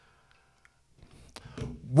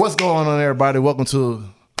What's going on, everybody? Welcome to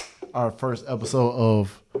our first episode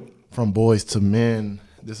of From Boys to Men.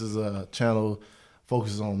 This is a channel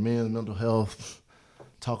focuses on men's mental health,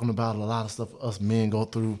 talking about a lot of stuff us men go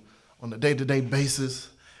through on a day-to-day basis.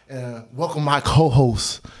 And welcome my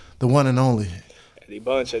co-host, the one and only Eddie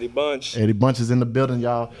Bunch. Eddie Bunch is in the building,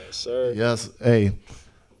 y'all. Yes, sir. Yes, hey,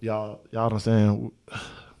 y'all understand?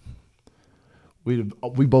 We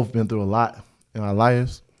both been through a lot in our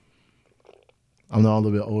lives. I'm a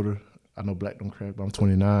little bit older. I know black don't crack, but I'm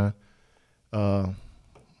 29. I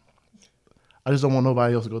just don't want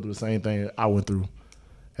nobody else to go through the same thing I went through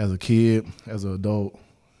as a kid, as an adult,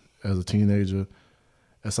 as a teenager,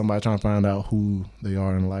 as somebody trying to find out who they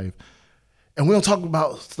are in life. And we don't talk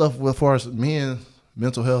about stuff as far as men,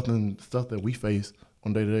 mental health and stuff that we face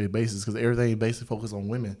on a day-to-day basis because everything basically focuses on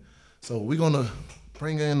women. So we're going to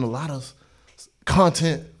bring in a lot of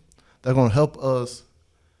content that's going to help us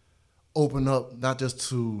open up not just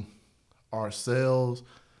to ourselves,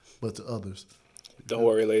 but to others. Don't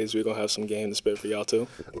worry, ladies. We're going to have some game to spit for y'all, too.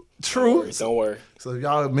 True. Don't worry. So if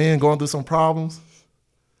y'all men going through some problems,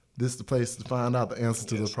 this is the place to find out the answer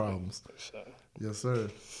to the problems. So, Yes, sir.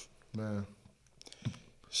 Man.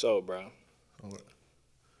 bro, when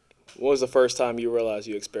was the first time you realized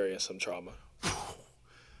you experienced some trauma?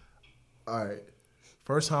 All right.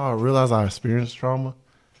 First time I realized I experienced trauma,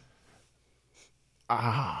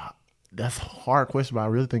 that's a hard question, but I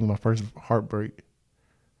really think of my first heartbreak.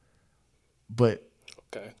 But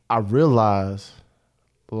Okay. I realized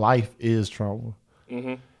life is trauma.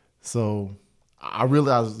 Mm-hmm. So I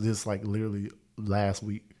realized this like literally last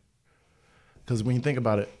week. Because when you think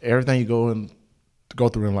about it, everything you go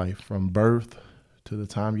through in life, from birth to the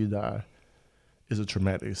time you die, is a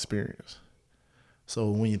traumatic experience.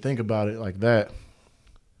 So when you think about it like that,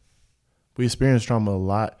 we experience trauma a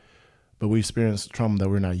lot, but we experience trauma that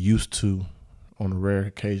we're not used to on a rare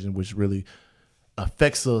occasion, which really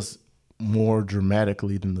affects us more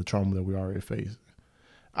dramatically than the trauma that we already face.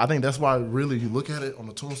 I think that's why really you look at it on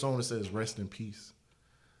the tombstone, it says rest in peace.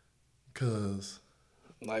 Because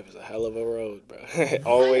Life is a hell of a road, bro.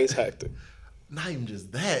 Always hectic. not even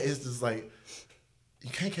just that, it's just like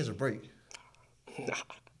you can't catch a break.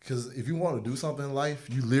 Because if you want to do something in life,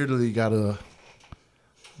 you literally gotta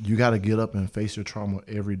get up and face your trauma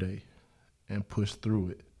every day and push through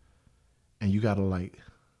it. And you gotta like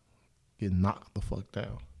get knocked the fuck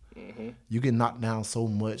down. Mm-hmm. You get knocked down so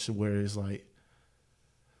much where it's like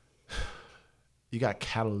you got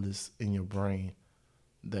catalysts in your brain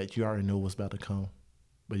that you already know what's about to come,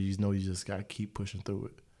 but you know you just gotta keep pushing through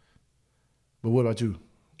it. But what about you?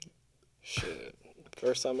 Shit.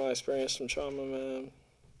 First time I experienced some trauma, man.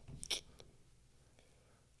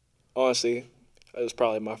 Honestly, it was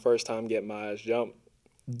probably my first time getting my ass jumped.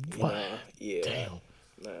 What? Yeah. Damn.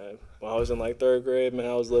 Man, when I was in like third grade, man,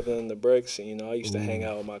 I was living in the bricks, and I used to hang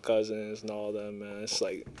out with my cousins and all them, man. It's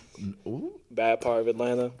like Ooh. bad part of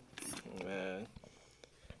Atlanta, man.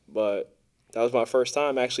 But that was my first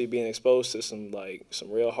time actually being exposed to some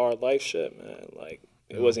real hard life shit, man. Like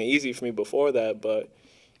it wasn't easy for me before that, but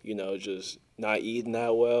just not eating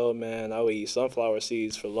that well, man. I would eat sunflower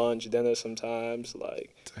seeds for lunch, dinner sometimes.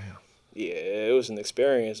 Like, Damn. yeah, it was an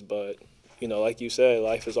experience, but like you said,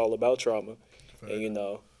 life is all about trauma. Fact.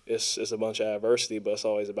 And it's a bunch of adversity, but it's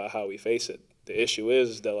always about how we face it. The issue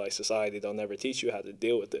is that like society don't never teach you how to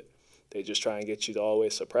deal with it. They just try and get you to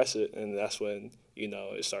always suppress it, and that's when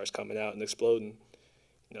it starts coming out and exploding.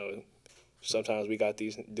 Sometimes we got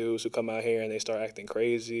these dudes who come out here and they start acting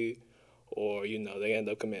crazy, or they end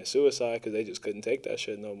up committing suicide because they just couldn't take that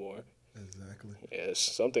shit no more. Exactly. Yeah,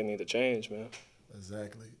 something need to change, man.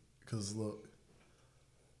 Exactly. Because look,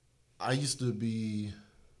 I used to be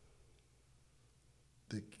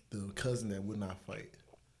the cousin that would not fight.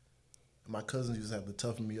 My cousins used to have to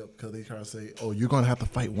toughen me up because they try to say, "Oh, you're gonna have to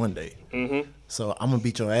fight one day." Mm-hmm. So I'm gonna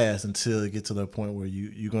beat your ass until it gets to the point where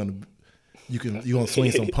you're gonna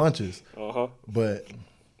swing some punches. Uh-huh. But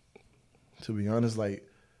to be honest, like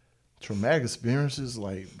traumatic experiences,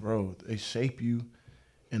 like bro, they shape you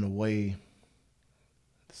in a way.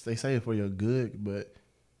 They say it for your good, but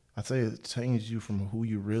I say it changes you from who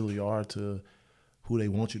you really are to who they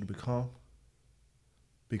want you to become.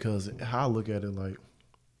 Because how I look at it, like,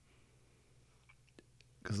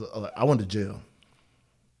 because I went to jail.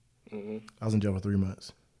 Mm-hmm. I was in jail for 3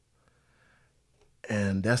 months.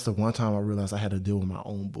 And that's the one time I realized I had to deal with my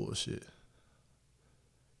own bullshit.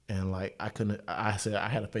 And like I said I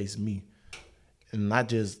had to face me. And not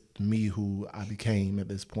just me who I became at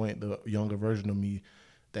this point, the younger version of me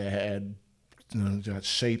that had got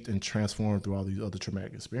shaped and transformed through all these other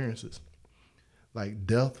traumatic experiences. Like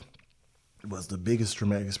death was the biggest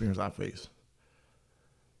traumatic experience I faced.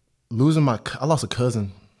 I lost a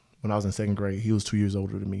cousin when I was in second grade. He was 2 years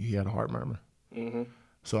older than me. He had a heart murmur. Mm-hmm.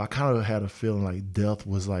 So I kind of had a feeling like death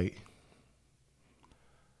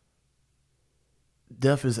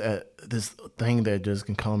is at this thing that just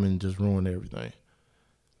can come and just ruin everything.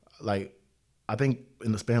 Like, I think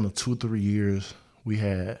in the span of 2-3 years,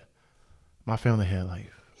 my family had like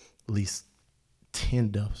at least 10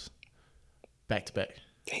 deaths back to back.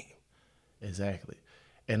 Damn. Exactly.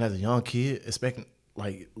 And as a young kid, expecting,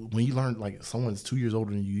 like, when you learn like someone's 2 years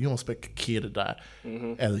older than you don't expect a kid to die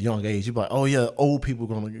at a young age. You be like, oh yeah, old people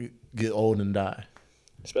gonna get old and die.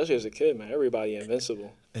 Especially as a kid, man. Everybody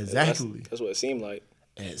invincible. Exactly. That's what it seemed like.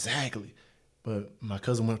 Exactly. But my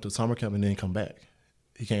cousin went to summer camp and didn't come back.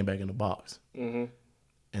 He came back in the box. Mm-hmm.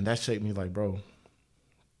 And that shaped me like, bro,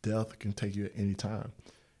 death can take you at any time,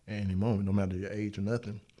 at any moment, no matter your age or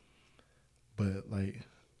nothing. But like,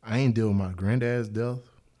 I ain't deal with my granddad's death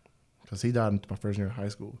because he died in my first year of high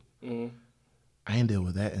school. Mm-hmm. I ain't deal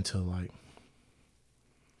with that until like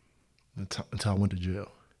until I went to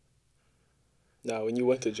jail. Now, when you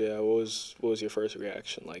went to jail, what was your first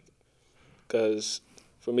reaction like? Because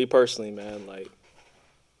for me personally, man, like,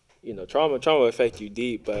 you know, trauma affect you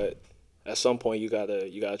deep, but at some point you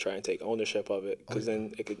gotta try and take ownership of it, because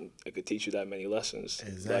then it could teach you that many lessons.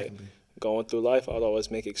 Exactly. Like, going through life, I'd always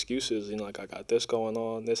make excuses. You know, like, I got this going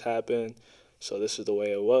on, this happened, so this is the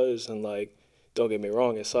way it was. And like, don't get me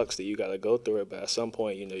wrong, it sucks that you gotta go through it, but at some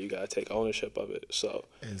point, you know, you gotta take ownership of it. So,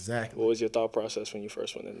 Exactly. what was your thought process when you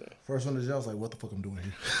first went in there? First one to jail, I was like, what the fuck I'm doing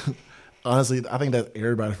here? Honestly, I think that's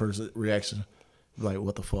everybody's first reaction. Like,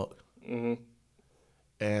 what the fuck? Mm-hmm.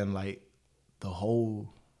 And like, the whole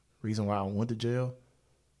reason why I went to jail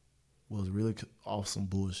was really off some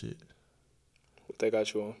bullshit. What they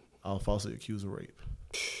got you on? I was falsely accused of rape.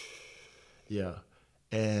 Yeah.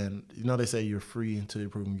 And you know they say you're free until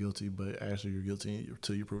you're proven guilty, but actually you're guilty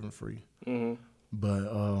until you're proven free. Mm-hmm.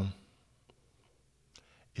 But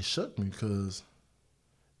it shook me because,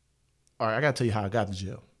 all right, I got to tell you how I got to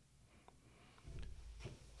jail.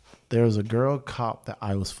 There was a girl cop that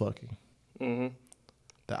I was fucking Mm-hmm.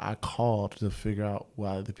 that I called to figure out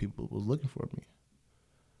why the people was looking for me.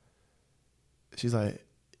 She's like,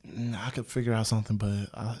 I could figure out something, but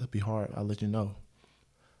it'll be hard. I'll let you know.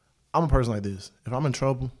 I'm a person like this. If I'm in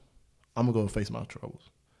trouble, I'm going to go face my troubles.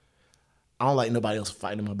 I don't like nobody else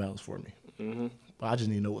fighting my battles for me. Mm-hmm. But I just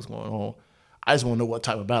need to know what's going on. I just want to know what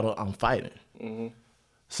type of battle I'm fighting. Mm-hmm.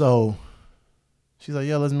 So she's like,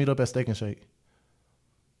 yeah, let's meet up at Steak and Shake.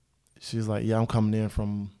 She's like, yeah, I'm coming in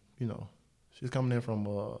from, she's coming in from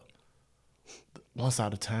one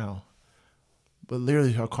side of town. But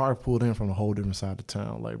literally her car pulled in from a whole different side of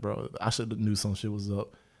town. Like, bro, I should have knew some shit was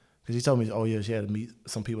up. Because she told me, oh, yeah, she had to meet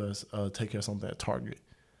some people that take care of something at Target.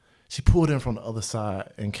 She pulled in from the other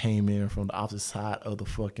side and came in from the opposite side of the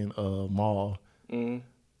fucking mall and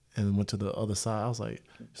went to the other side. I was like,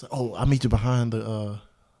 she's like, oh, I'll meet you behind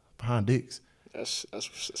Dick's. That's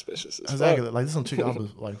suspicious as Exactly. fuck. Like, this some chick I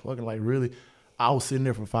was like, fucking, like, really. I was sitting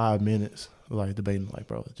there for 5 minutes, like, debating, like,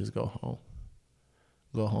 bro, just go home.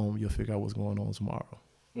 Go home, you'll figure out what's going on tomorrow.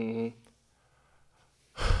 Mm-hmm.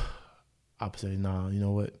 I say, nah, you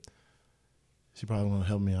know what? She probably want to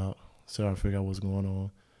help me out so I figure out what's going on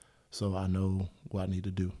so I know what I need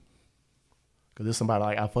to do. Because there's somebody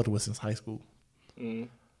like I fucked with since high school. Mm-hmm.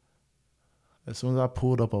 As soon as I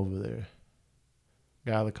pulled up over there,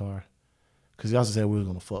 got out of the car, because y'all said we were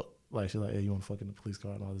going to fuck. Like, she's like, hey, you want to fuck in the police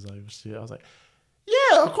car and all this other shit? I was like,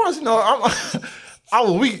 yeah, of course, I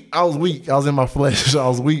was weak. I was in my flesh. I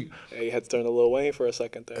was weak. Yeah, you had to turn to Lil Wayne for a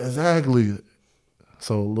second there. Exactly.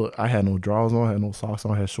 So, look, I had no drawers on, I had no socks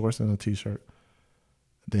on, I had shorts and a T-shirt.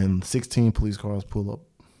 Then 16 police cars pull up.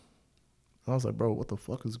 I was like, bro, what the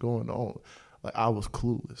fuck is going on? Like, I was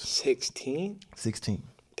clueless. 16? 16.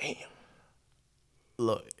 Damn.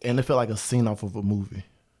 Look, and it felt like a scene off of a movie.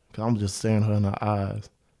 Because I'm just staring her in her eyes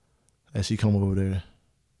as she come over there.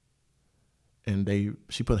 And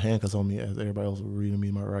she put handcuffs on me as everybody else was reading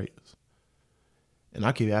me my rights. And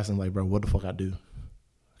I keep asking, like, bro, what the fuck I do?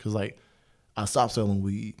 Because, like, I stopped selling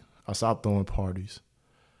weed. I stopped throwing parties.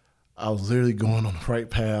 I was literally going on the right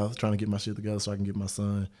path, trying to get my shit together so I can get my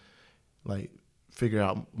son, like, figure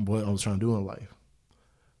out what I was trying to do in life.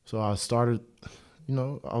 So I started, I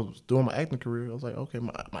was doing my acting career. I was like, okay,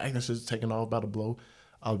 my acting shit is taking off, about to blow.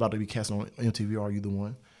 I was about to be cast on MTV, Are You the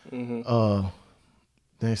One? Mm-hmm.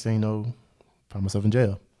 Next thing you know, found myself in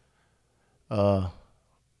jail.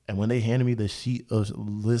 And when they handed me the sheet of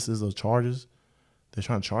lists of charges they're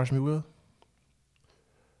trying to charge me with,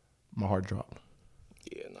 my heart dropped.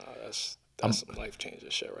 Yeah, nah, that's some life-changing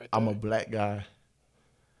shit right there. I'm a black guy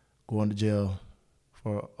going to jail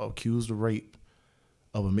for accused of rape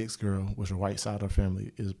of a mixed girl with a white side of her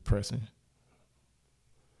family is pressing.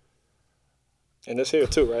 And it's here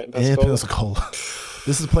too, right? In In Pensacola? Pensacola.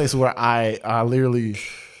 This is a place where I literally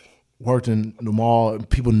worked in the mall.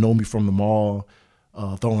 People know me from the mall,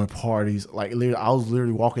 throwing parties. Like literally, I was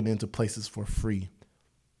literally walking into places for free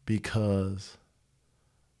because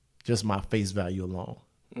just my face value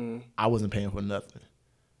alone. I wasn't paying for nothing.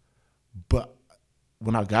 But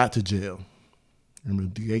when I got to jail,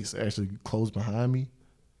 remember the gates actually closed behind me,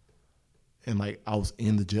 and like I was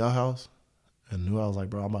in the jailhouse, and knew I was like,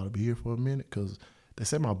 bro, I'm about to be here for a minute because they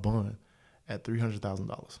set my bond at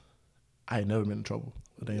 $300,000. I had never been in trouble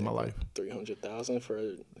a day in my life. 300,000 for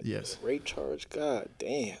a Yes, rape charge. God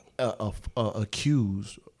damn. a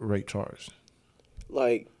accused rape charge.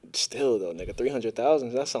 Like, still though, nigga,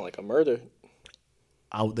 300,000. That sound like a murder.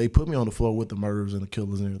 They put me on the floor with the murderers and the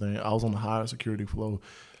killers and everything. I was on the higher security floor.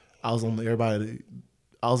 I was in there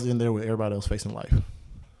with everybody else facing life. Damn.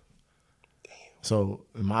 So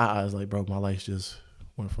in my eyes, like, bro, my life just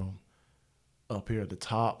went from up here at the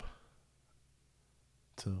top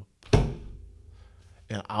to,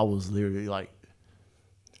 and I was literally like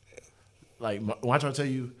when I try to tell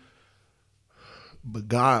you, but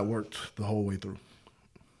God worked the whole way through.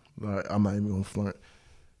 Like, I'm not even gonna front.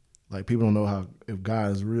 Like, people don't know how, if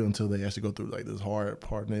God is real until they actually go through like this hard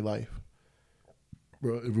part in their life.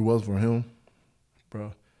 Bro, if it was for him,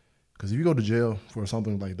 bro, because if you go to jail for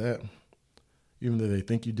something like that, even if they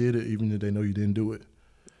think you did it, even if they know you didn't do it,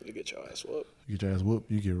 you get your ass whooped. You get your ass whooped,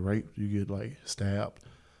 you get raped, you get like stabbed,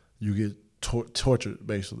 you get tortured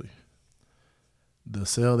basically. The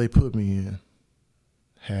cell they put me in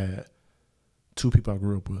had 2 people I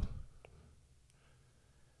grew up with.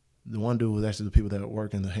 The one dude was actually the people that were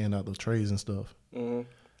working to hand out those trays and stuff. Mm-hmm.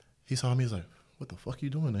 He saw me, he's like, what the fuck you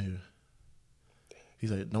doing in here?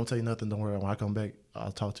 He's like, don't say nothing, don't worry. When I come back,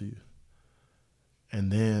 I'll talk to you.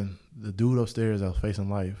 And then the dude upstairs that was facing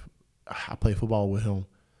life, I played football with him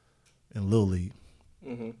in Little League.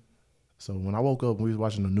 Mm-hmm. So when I woke up and we was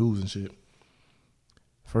watching the news and shit,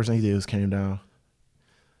 first thing he did was came down.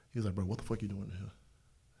 He was like, bro, what the fuck you doing in here?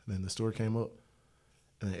 And then the story came up,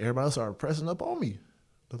 and then everybody else started pressing up on me.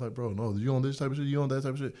 I was like, bro, no, you on this type of shit? You on that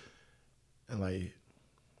type of shit? And like,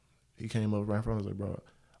 he came up right in front of us like, bro,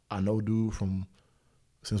 I know dude from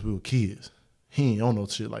since we were kids. He ain't on no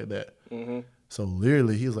shit like that. Mm-hmm. So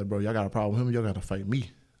literally, he was like, bro, y'all got a problem with him, y'all got to fight me.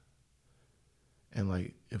 And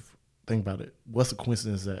like, think about it, what's the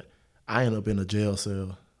coincidence that I end up in a jail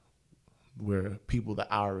cell where people that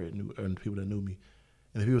I already knew and people that knew me,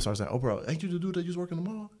 and the people start saying, oh, bro, ain't you the dude that used to work in the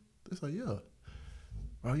mall? It's like, yeah.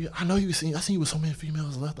 Bro, yeah, I know I seen you with so many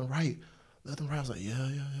females left and right. I was like, yeah.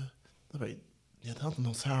 I was like, yeah, something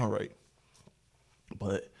don't sound right.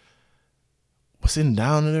 But sitting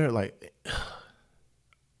down in there, like,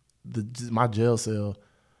 my jail cell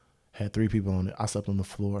had 3 people on it. I slept on the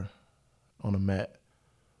floor, on a mat,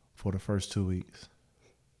 for the first 2 weeks.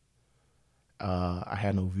 I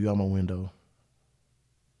had no view out my window.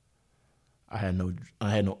 I had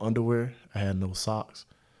no underwear. I had no socks.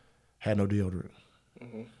 Had no deodorant.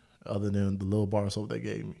 Mm-hmm. Other than the little bar of soap they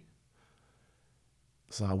gave me.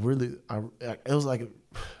 So it was like,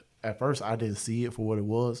 at first I didn't see it for what it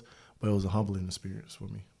was, but it was a humbling experience for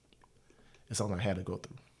me. It's something I had to go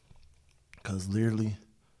through. Because literally,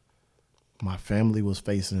 my family was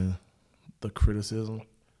facing the criticism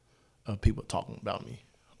of people talking about me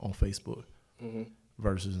on Facebook. Mm-hmm.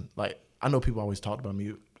 Versus, like, I know people always talked about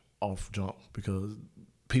me off jump because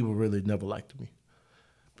people really never liked me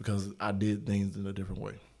because I did things in a different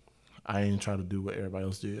way. I didn't try to do what everybody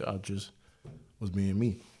else did. I just was being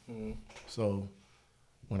me. Mm-hmm. So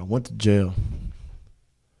when I went to jail,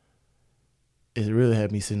 it really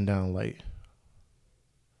had me sitting down like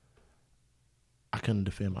I couldn't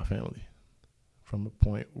defend my family from the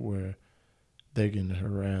point where they're getting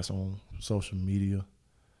harassed on social media.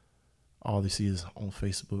 All they see is on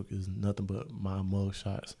Facebook is nothing but my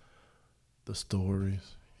mugshots, the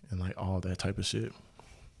stories, and like all that type of shit.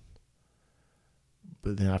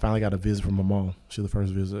 But then I finally got a visit from my mom. She was the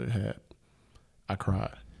first visit I had. I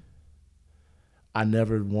cried. I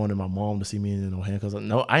never wanted my mom to see me in no handcuffs.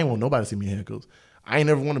 No, I ain't want nobody to see me in handcuffs. I ain't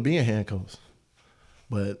never want to be in handcuffs.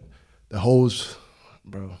 But the whole,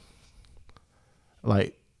 bro,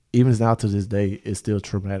 like, even now to this day, it's a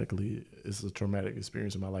traumatic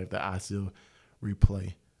experience in my life that I still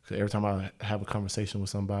replay. Because every time I have a conversation with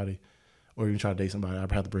somebody or even try to date somebody, I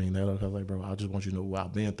have to bring that up. I was like, bro, I just want you to know what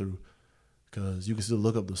I've been through. Because you can still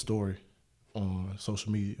look up the story on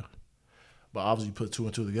social media. But obviously you put 2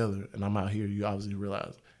 and 2 together, and I'm out here, you obviously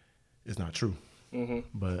realize it's not true. Mm-hmm.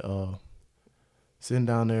 But sitting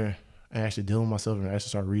down there and actually dealing with myself and actually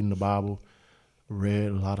start reading the Bible,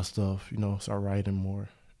 read a lot of stuff, start writing more.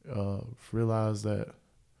 Realized that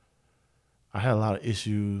I had a lot of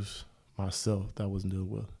issues myself that I wasn't dealing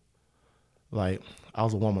with. Like, I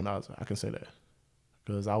was a womanizer. I can say that.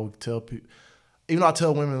 Because I would tell people, even though I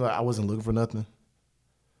tell women like I wasn't looking for nothing,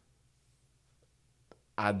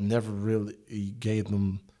 I never really gave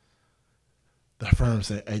them the firm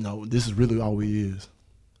say, hey, no, this is really all we is.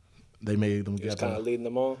 They made them get Just kind of leading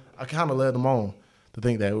them on. I kind of led them on to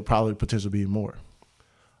think that it would probably potentially be more.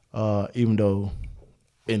 Even though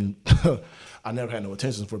I never had no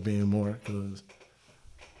intentions for being more, because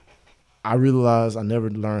I realized I never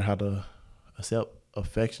learned how to accept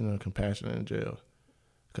affection and compassion in jail.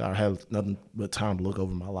 Because I had nothing but time to look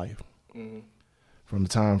over my life. Mm-hmm. From the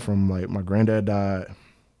time from like my granddad died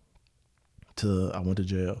to I went to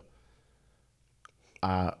jail,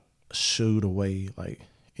 I shooed away like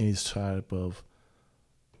any type of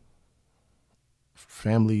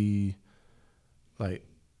family like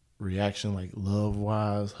reaction, like love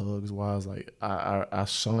wise, hugs wise. Like I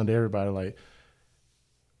shunned everybody. Like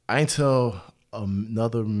I ain't tell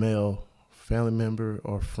another male family member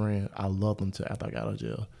or friend I love them till after I got out of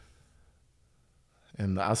jail.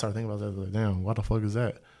 And I started thinking about that, like, damn, what the fuck is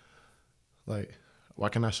that? Like, why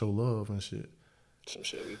can't I show love and shit? Some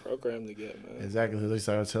shit we programmed to get, man. Exactly. They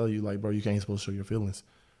started to tell you, like, bro, you can't supposed to show your feelings.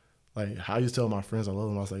 Like, how you tell my friends I love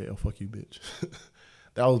them, I was like, oh, fuck you, bitch.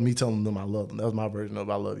 That was me telling them I love them. That was my version of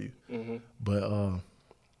I love you. Mm-hmm. But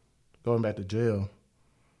going back to jail,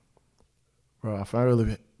 bro, I found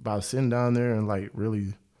really by sitting down there and like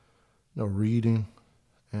really, reading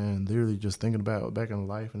and literally just thinking about back in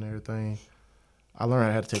life and everything, I learned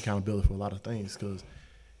I had to take accountability for a lot of things. Because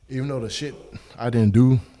even though the shit I didn't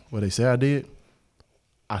do what they say I did,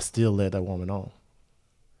 I still led that woman on.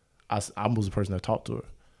 I was the person that talked to her.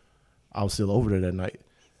 I was still over there that night.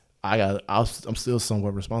 I'm still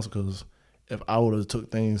somewhat responsible, because if I would have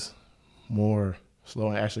took things more slow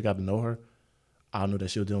and actually got to know her, I knew that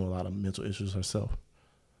she was dealing with a lot of mental issues herself,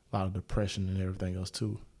 a lot of depression and everything else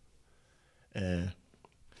too. And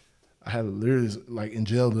I had literally, like in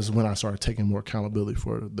jail, this is when I started taking more accountability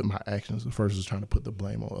for my actions versus trying to put the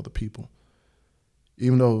blame on other people.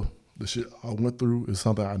 Even though the shit I went through is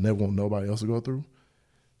something I never want nobody else to go through,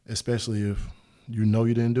 especially if you know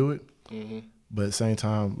you didn't do it. Mm-hmm. But at the same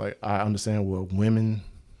time, like, I understand what women,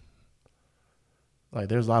 like,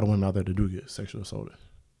 there's a lot of women out there that do get sexually assaulted.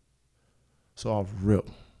 So off rip,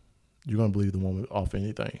 you're going to believe the woman off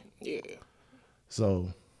anything. Yeah.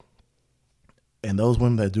 So, and those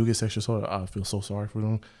women that do get sexually assaulted, I feel so sorry for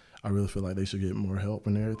them. I really feel like they should get more help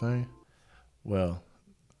and everything. Well,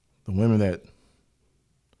 the women that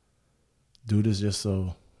do this just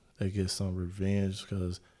so they get some revenge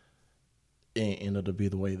because it ain't ended up to be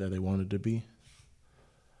the way that they wanted to be,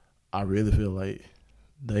 I really feel like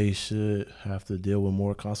they should have to deal with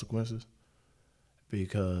more consequences,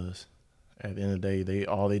 because at the end of the day,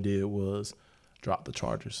 all they did was drop the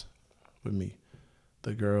charges with me.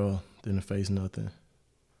 The girl didn't face nothing.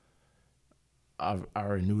 I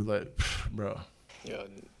already knew, like, bro. Yeah,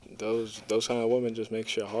 those kind of women just make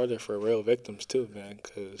shit harder for real victims too, man.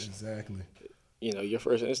 Because Exactly. Your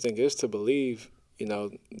first instinct is to believe,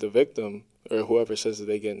 the victim or whoever says that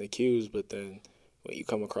they getting accused, but then when you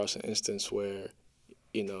come across an instance where,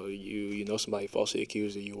 you know somebody falsely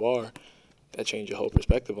accused of you are, that change your whole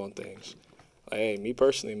perspective on things. Like, hey, me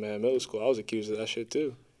personally, man, middle school, I was accused of that shit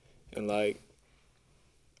too, and like,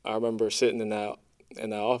 I remember sitting in that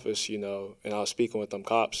office, and I was speaking with them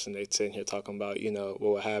cops, and they sitting here talking about, what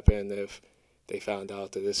would happen if they found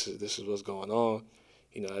out that this is what's going on.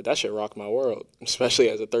 That shit rocked my world, especially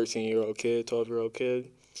as a 13-year-old kid, 12-year-old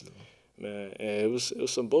kid. Man, and it was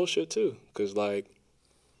some bullshit too, cause like,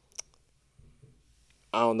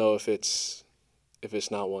 I don't know if it's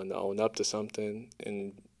not wanting to own up to something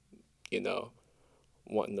and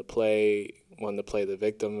wanting to play the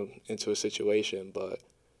victim into a situation, but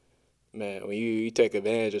man, when you take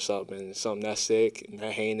advantage of something that's sick and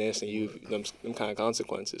that heinous, and them kind of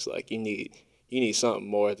consequences, like you need something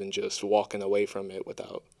more than just walking away from it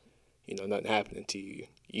without nothing happening to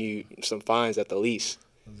you. Some fines at the least.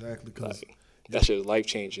 Exactly, because like, that shit is life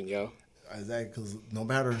changing, yo. Exactly, because no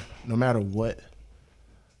matter what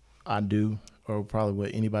I do, or probably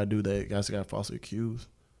what anybody do that guys got falsely accused,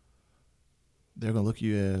 they're gonna look at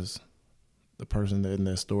you as the person that in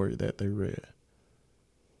that story that they read.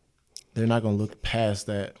 They're not gonna look past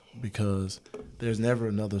that, because there's never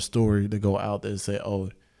another story to go out there and say,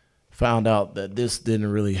 "Oh, found out that this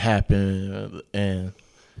didn't really happen," and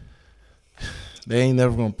they ain't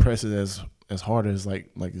never gonna press it as hard as like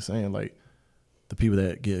you're saying, like the people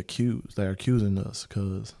that get accused, that are accusing us,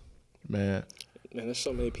 because man, there's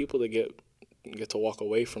so many people that get get to walk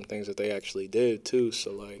away from things that they actually did too.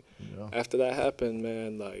 So like Yeah. after that happened,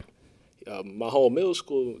 man, like my whole middle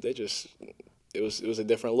school, it was a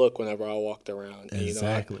different look whenever I walked around. And,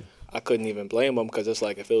 Exactly. I couldn't even blame them because it's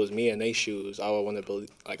like if it was me in their shoes, I would want to believe,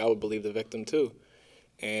 like I would believe the victim too.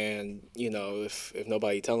 And if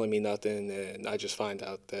nobody telling me nothing, and I just find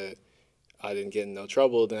out that I didn't get in no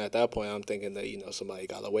trouble, then at that point I'm thinking that somebody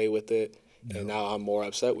got away with it, and now I'm more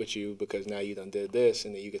upset with you because now you done did this,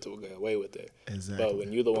 and then you get to get away with it. Exactly. But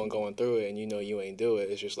when you're the one going through it and you ain't do it,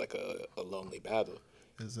 it's just like a lonely battle.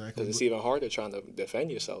 Exactly. Because it's even harder trying to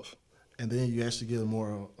defend yourself. And then you actually get a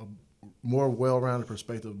more well-rounded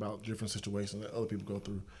perspective about different situations that other people go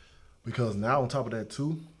through. Because now on top of that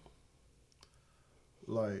too,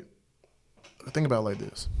 like, think about it like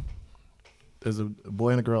this. There's a boy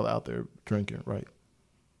and a girl out there drinking, right?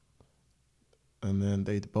 And then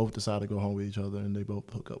they both decide to go home with each other and they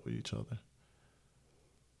both hook up with each other.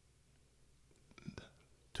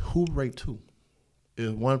 Who raped who?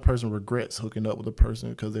 If one person regrets hooking up with a person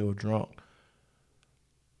because they were drunk,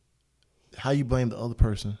 how you blame the other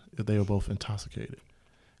person if they were both intoxicated?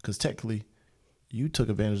 Because technically, you took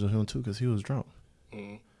advantage of him too because he was drunk.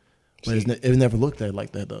 Mm-hmm. But it never looked at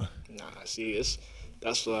like that though. Nah, see,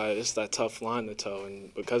 that's why it's that tough line to toe,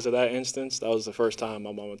 and because of that instance, that was the first time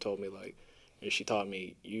my mama told me, like, and she taught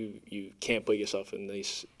me you can't put yourself in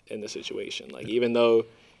the situation. Like even though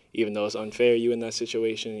it's unfair you in that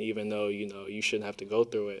situation, even though you shouldn't have to go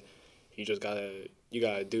through it, you just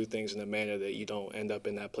gotta do things in a manner that you don't end up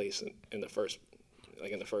in that place in the first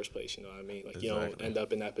place. You know what I mean? Like Exactly. You don't end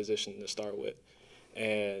up in that position to start with.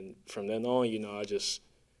 And from then on,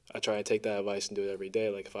 I try to take that advice and do it every day.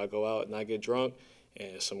 Like if I go out and I get drunk,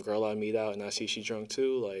 and some girl I meet out and I see she drunk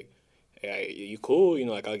too, like, hey, you cool?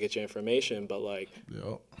 Like I'll get your information, but like,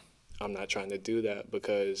 Yep. I'm not trying to do that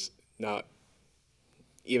because now,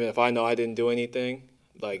 even if I know I didn't do anything,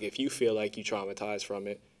 like if you feel like you traumatized from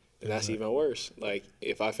it, then that's even worse. Like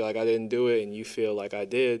if I feel like I didn't do it and you feel like I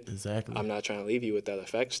did, Exactly. I'm not trying to leave you with that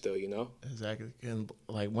effect still, Exactly. And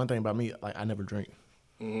like one thing about me, like I never drink.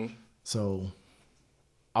 Mm-hmm. So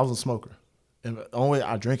I was a smoker. And the only way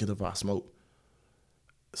I drink is if I smoke.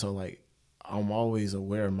 So like I'm always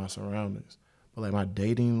aware of my surroundings. But like my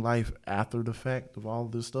dating life after the fact of all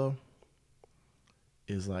of this stuff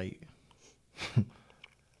is like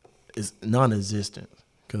it's non-existent.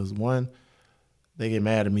 Because one, they get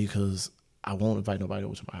mad at me because I won't invite nobody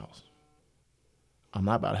over to my house. I'm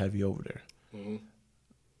not about to have you over there. Mm-hmm.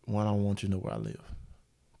 One, I don't want you to know where I live.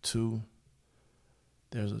 Two,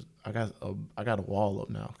 I got a wall up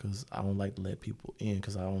now because I don't like to let people in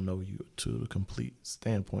because I don't know you to the complete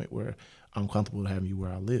standpoint where I'm comfortable having you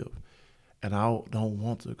where I live. And I don't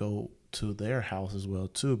want to go to their house as well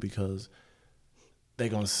too because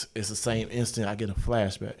it's the same instant I get a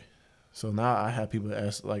flashback. So now I have people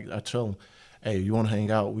ask, like I tell them, hey, you want to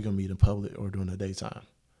hang out, we're going to meet in public or during the daytime.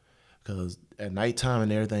 Because at nighttime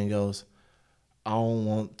and everything else, I don't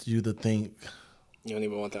want you to think. You don't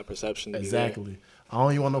even want that perception to Exactly. be there. I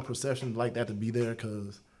don't even want no perception like that to be there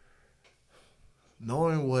because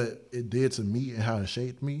knowing what it did to me and how it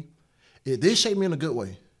shaped me, it did shape me in a good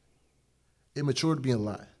way. It matured me a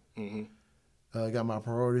lot. Mm-hmm. It got my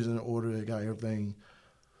priorities in order. It got everything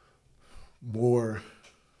more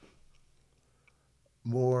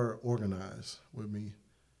organized with me.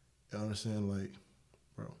 You understand? Like,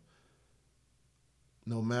 bro,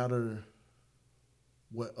 no matter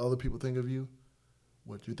what other people think of you,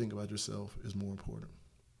 what you think about yourself is more important.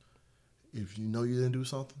 If you know you didn't do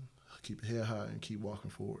something, keep your head high and keep walking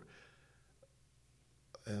forward.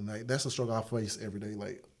 And like that's a struggle I face every day.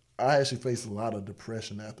 Like I actually faced a lot of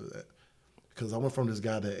depression after that because I went from this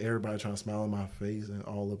guy that everybody trying to smile in my face and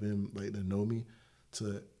all of them like that know me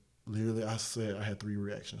to literally I said I had 3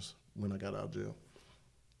 reactions when I got out of jail.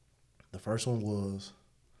 The first one was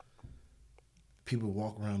people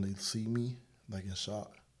walk around, they see me like in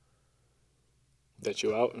shock. That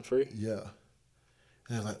you out and free? Yeah.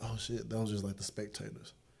 And they're like, oh shit, that was just like the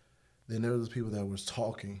spectators. Then there was people that was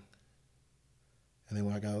talking. And then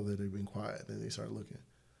when I got out there, they'd been quiet. Then they started looking.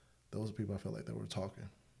 Those are people I felt like they were talking.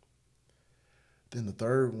 Then the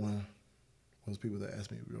third one was people that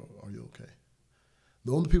asked me, are you okay?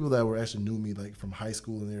 The only people that were actually knew me like from high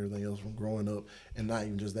school and everything else from growing up and not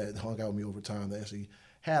even just that, hung out with me over time, they actually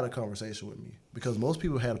had a conversation with me. Because most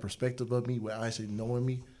people had a perspective of me without actually knowing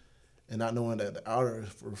me and not knowing that the outer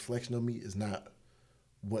reflection of me is not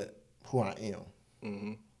who I am.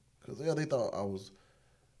 Mm-hmm. Because yeah, they thought I was,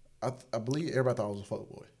 I believe everybody thought I was a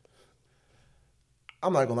fuckboy.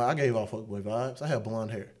 I'm not gonna lie, I gave off fuckboy vibes. I had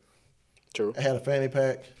blonde hair. True. I had a fanny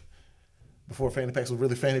pack before fanny packs were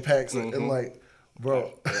really fanny packs. Mm-hmm. And like,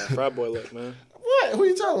 bro. Yeah, frat boy look, man. What? Who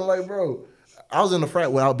you talking like, bro? I was in the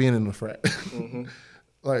frat without being in the frat. Mm-hmm.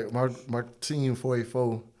 Like my team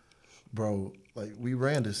 484, bro. Like we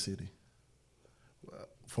ran this city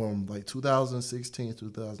from like 2016 to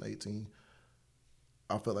 2018.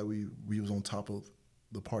 I felt like we was on top of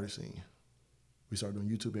the party scene. We started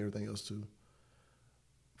doing YouTube, everything else too.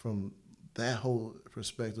 From that whole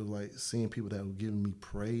perspective, like seeing people that were giving me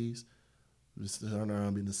praise, just turning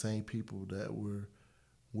around being the same people that were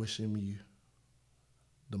wishing me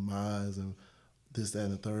demise and this, that,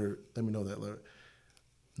 and the third. Let me know that, Larry.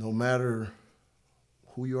 No matter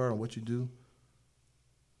who you are and what you do,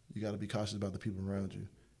 you got to be cautious about the people around you.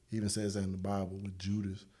 He even says that in the Bible with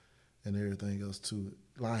Judas and everything else too.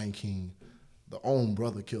 Lion King, the own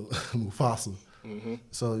brother killed Mufasa. Mm-hmm.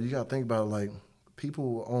 So you got to think about it, like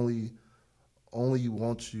people only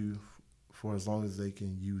want you for as long as they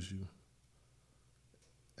can use you.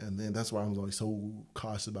 And then that's why I'm like so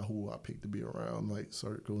cautious about who I pick to be around, like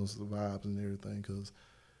circles, the vibes, and everything. Because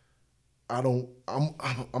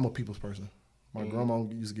I'm a people's person. My grandma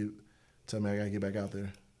used to tell me I gotta get back out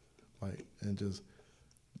there, like, and just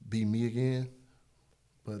be me again.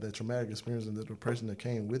 But that traumatic experience and the depression that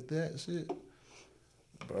came with that shit,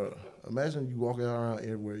 bro. Imagine you walking around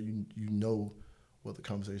everywhere, you know what the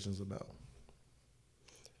conversation's about.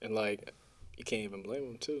 And like, you can't even blame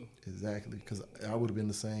them too. Exactly, because I would have been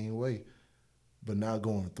the same way. But now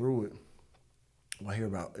going through it, when I hear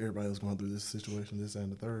about everybody else going through this situation, this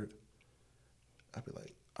and the third, I'd be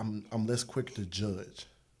like, I'm less quick to judge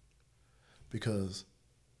because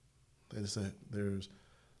they just said there's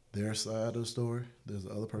their side of the story, there's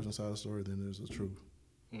the other person's side of the story, then there's the truth.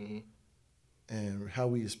 Mm-hmm. And how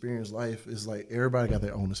we experience life is like everybody got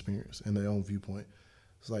their own experience and their own viewpoint.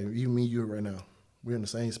 It's like even me, you right now, we're in the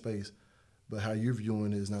same space, but how you're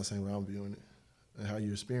viewing it is not the same way I'm viewing it, and how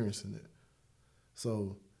you're experiencing it.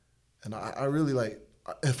 So, and I really like.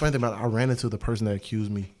 And funny thing about it, I ran into the person that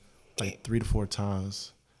accused me like 3 to 4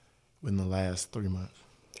 times in the last 3 months.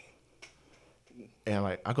 And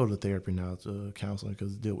like I go to therapy now to counseling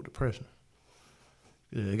because it deal with depression.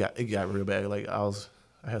 Yeah, it got real bad. Like I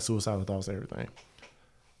had suicidal thoughts and everything.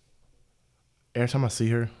 Every time I see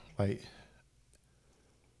her, like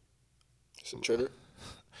It's a trigger.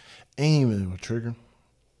 ain't even a trigger.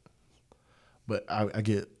 But I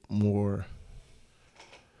get more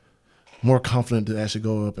confident to actually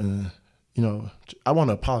go up and, I want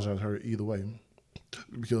to apologize to her either way.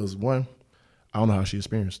 Because one, I don't know how she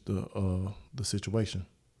experienced the situation.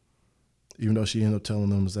 Even though she ended up telling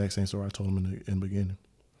them the exact same story I told them in the beginning,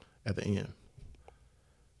 at the end.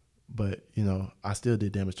 But, I still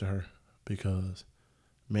did damage to her because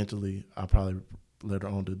mentally I probably led her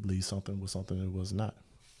on to believe something was something that was not.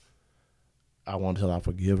 I wanted to tell her I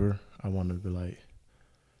forgive her. I wanted to be like,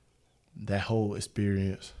 that whole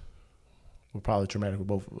experience was probably traumatic for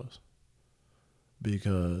both of us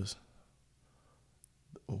because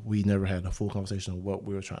we never had a full conversation of what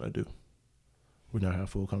we were trying to do. We never had a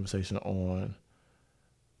full conversation on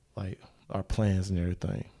like our plans and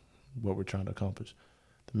everything, what we're trying to accomplish.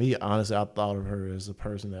 To me, honestly, I thought of her as a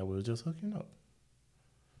person that was just hooking up.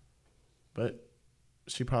 But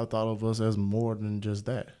she probably thought of us as more than just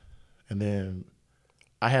that. And then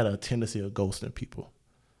I had a tendency of ghosting people.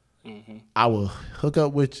 Mm-hmm. I will hook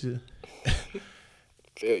up with you,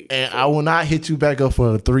 and I will not hit you back up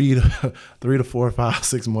for 3 to 4, 5,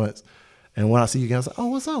 6 months. And when I see you again, I was like, "Oh,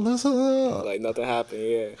 what's up? Let's like nothing happened."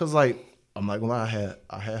 Yeah, because like I'm not gonna lie,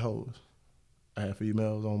 I had hoes. I had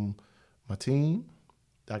females on my team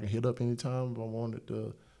that I can hit up anytime if I wanted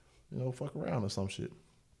to, fuck around or some shit.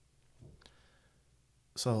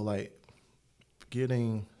 So like,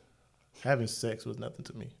 having sex was nothing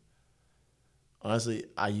to me. Honestly,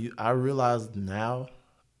 I realize now,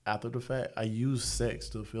 after the fact, I use sex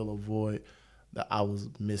to fill a void that I was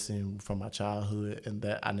missing from my childhood and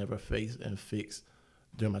that I never faced and fixed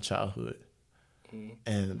during my childhood. Mm-hmm.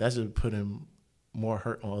 And that's just putting more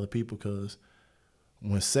hurt on other people because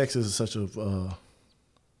when sex is such a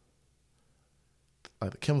like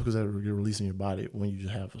the chemicals that you're releasing in your body when you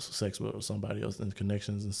just have sex with somebody else and the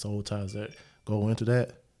connections and soul ties that go into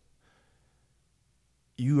that,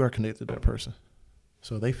 you are connected to that person.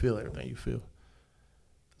 So they feel everything you feel.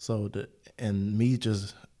 So and me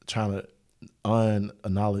just trying to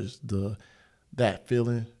unacknowledge that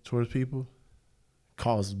feeling towards people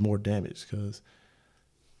causes more damage because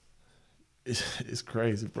it's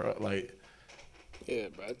crazy, bro. Like, yeah,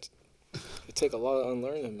 bro. It take a lot of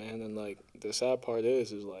unlearning, man. And like the sad part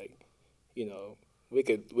is like, we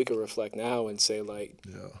could reflect now and say like,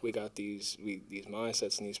 we got these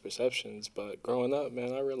mindsets and these perceptions. But growing up,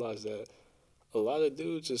 man, I realized that a lot of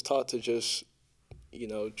dudes is taught to just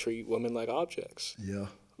treat women like objects. Yeah.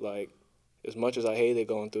 Like, as much as I hated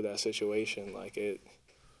going through that situation, like it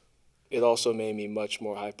also made me much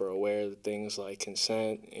more hyper aware of things like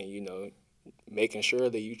consent and making sure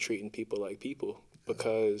that you treating people like people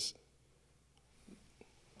because,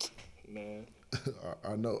 man.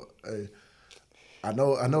 I know. Hey, I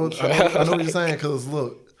know what you're saying. Cause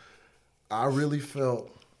look, I really felt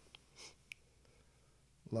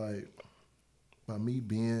like by me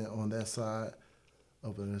being on that side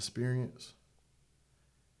of an experience,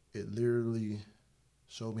 it literally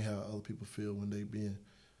showed me how other people feel when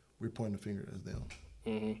we're pointing the finger at them.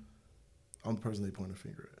 Mm-hmm. I'm the person they point the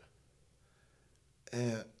finger at.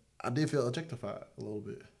 And I did feel objectified a little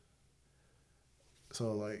bit.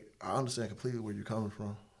 So, like, I understand completely where you're coming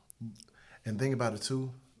from. And think about it,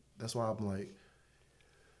 too. That's why I'm like,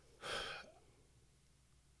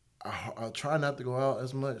 I try not to go out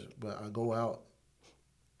as much, but I go out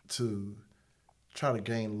to try to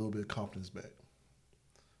gain a little bit of confidence back.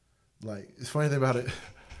 Like, it's funny thing about it,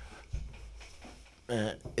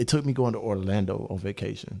 man, it took me going to Orlando on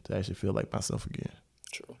vacation to actually feel like myself again.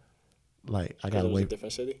 True. Like, I got away. A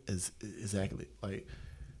different city? Exactly. Like,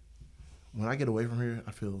 when I get away from here,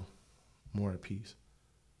 I feel more at peace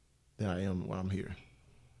than I am when I'm here.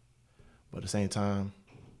 But at the same time,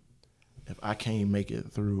 if I can't make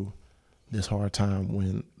it through this hard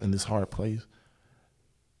time in this hard place,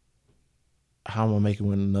 how am I gonna make it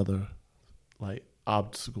when another like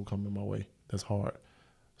obstacle come in my way that's hard?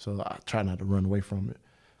 So I try not to run away from it.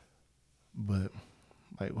 But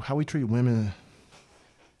like how we treat women,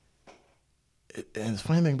 and the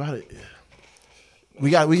funny thing about it,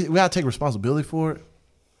 we gotta take responsibility for it.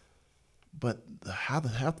 But half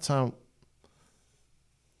the time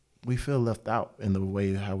we feel left out in the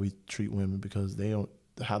way how we treat women because they don't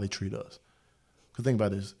how they treat us. Because think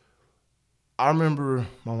about this. I remember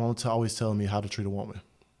my mom always telling me how to treat a woman.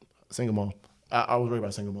 Single mom. I was raised by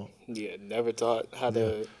a single mom. Yeah, never taught how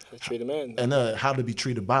to treat a man. And how to be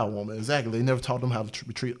treated by a woman. Exactly. They never taught them how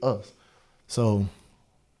to treat us. So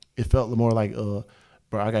it felt more like, bro,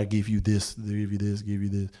 I got to give you this, give you this, give you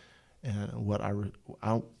this. And what I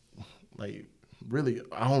don't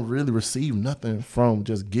really receive nothing from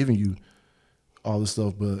just giving you all this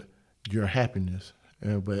stuff, but your happiness.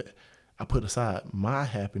 But I put aside my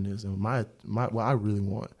happiness and my what I really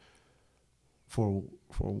want for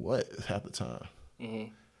what half the time.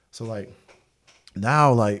 Mm-hmm. So like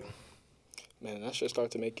now, like man, that should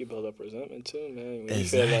start to make you build up resentment too, man. When exactly. You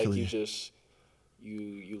feel like you just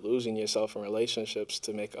you losing yourself in relationships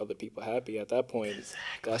to make other people happy. At that point,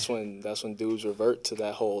 exactly. that's when dudes revert to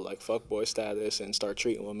that whole like fuckboy status and start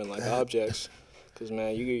treating women like objects. Because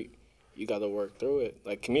man, you got to work through it.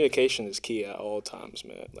 Like communication is key at all times,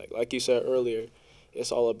 man. Like you said earlier,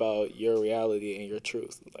 it's all about your reality and your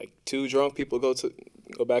truth. Like two drunk people go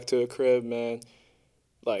back to a crib, man.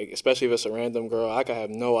 Like especially if it's a random girl, I could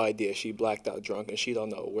have no idea she blacked out drunk and she don't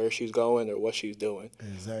know where she's going or what she's doing.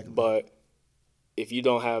 Exactly. But if you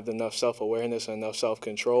don't have enough self-awareness and enough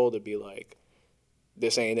self-control to be like,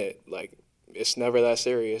 this ain't it. Like it's never that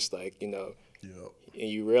serious. Like Yep. And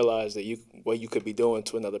you realize that what you could be doing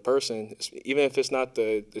to another person, even if it's not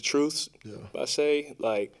the truth, I say,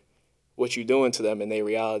 like, what you doing to them in their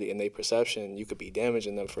reality and their perception, you could be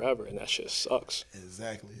damaging them forever, and that shit sucks.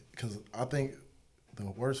 Exactly. Because I think the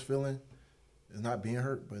worst feeling is not being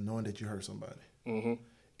hurt, but knowing that you hurt somebody. Mm-hmm.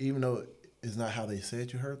 Even though it's not how they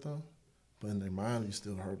said you hurt them, but in their mind, you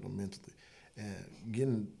still hurt them mentally. And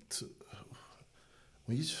getting to,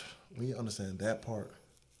 when you understand that part,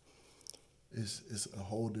 it's a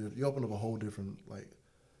whole different. You open up a whole different like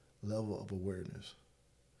level of awareness.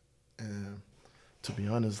 And to be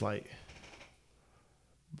honest, like,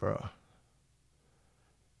 bruh,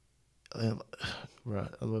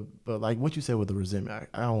 but like what you said with the resentment,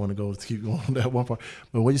 I don't want to keep going on that one part.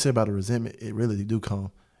 But what you said about the resentment, it really do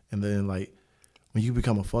come. And then like when you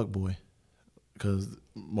become a fuckboy, because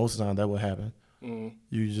most of the time that will happen. Mm-hmm.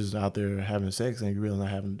 You just out there having sex and you really not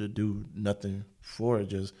having to do nothing for it.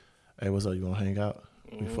 Just, hey, what's up? You want to hang out?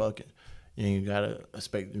 We fucking. You ain't got to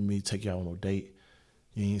expect me to take you out on no date.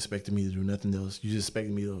 You ain't expecting me to do nothing else. You just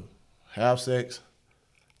expecting me to have sex,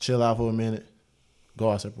 chill out for a minute, go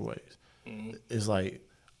our separate ways. Mm-hmm. It's like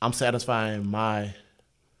I'm satisfying my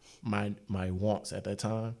wants at that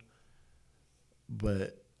time,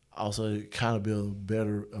 but also kind of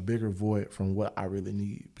build a bigger void from what I really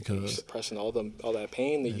need because you're suppressing all that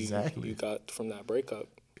pain that you got from that breakup.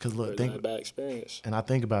 Because look, that bad experience. And I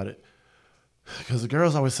think about it because the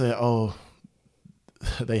girls always say, "Oh,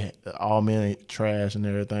 all men ain't trash and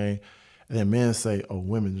everything," and then men say, "Oh,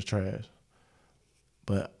 women are trash."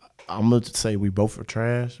 But I'm gonna say we both are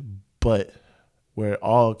trash, but where it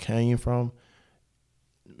all came from,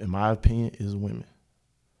 in my opinion, is women.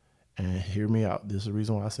 And hear me out. This is the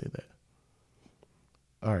reason why I say that.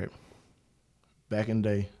 All right. Back in the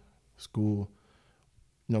day, school,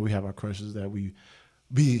 we have our crushes that we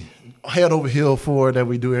be head over heel for, that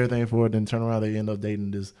we do everything for, then turn around, they end up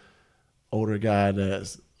dating this older guy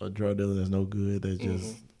that's a drug dealer that's no good, that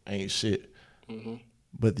just ain't shit. Mm-hmm.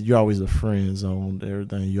 But you're always a friend zone,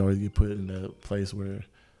 everything. You always get put in that place where,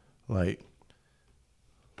 like,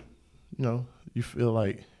 you feel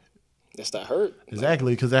like. It's that hurt.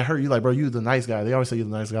 Exactly, because that hurt you. Like, bro, you the nice guy. They always say you're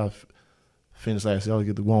the nice guy. Finish last. You always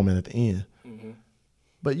get the woman at the end. Mm-hmm.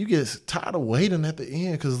 But you get tired of waiting at the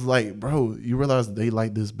end because, like, bro, you realize they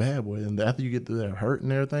like this bad boy. And after you get through that hurt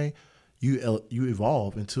and everything, you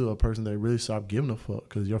evolve into a person that really stop giving a fuck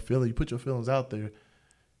because you put your feelings out there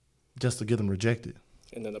just to get them rejected.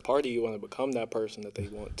 And then the party, you want to become that person that they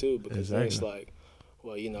want too, because then it's like,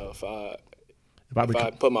 well, if I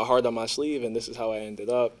put my heart on my sleeve and this is how I ended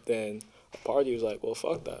up, then a party was like, well,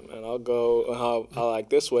 fuck that, man. I'll go I like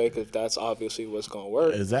this way because that's obviously what's going to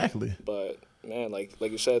work. Exactly. But, man, like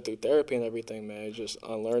you said, through therapy and everything, man, just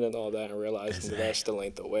unlearning all that and realizing that still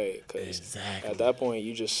ain't the way. Because at that point,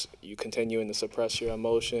 you continuing to suppress your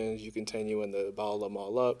emotions, you continuing to bottle them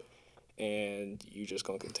all up, and you just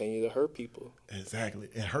going to continue to hurt people. Exactly.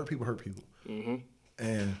 And hurt people. Mm-hmm.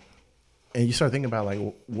 And you start thinking about, like,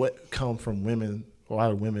 what comes from women, a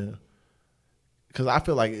lot of women, because I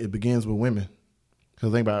feel like it begins with women.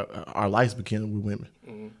 Because think about our lives begin with women.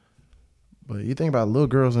 Mm-hmm. But you think about little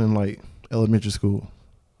girls in, like, elementary school.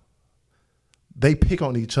 They pick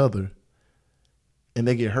on each other, and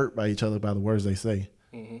they get hurt by each other by the words they say.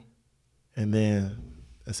 Mm-hmm. And then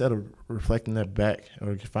instead of reflecting that back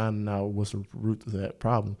or finding out what's the root of that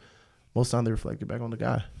problem, most of the time they reflect it back on the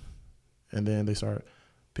guy. And then they start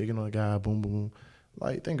picking on the guy, boom, boom.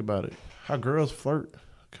 Like, think about it. How girls flirt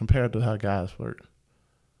compared to how guys flirt.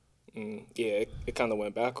 Yeah, it kind of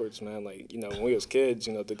went backwards, man. Like, when we was kids,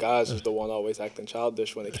 the guys was the one always acting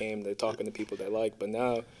childish when it came to talking to people they like. But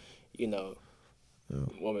now,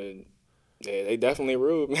 women, they definitely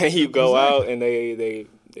rude, man. You go out and they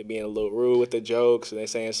being a little rude with the jokes and they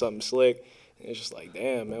saying something slick. And it's just like,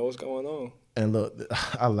 damn, man, what's going on? And look,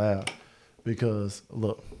 I laugh because,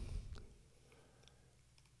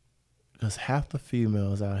 because half the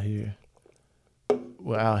females out here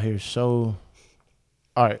were out here so,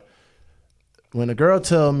 all right, when a girl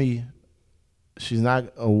tell me she's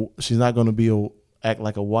not going to act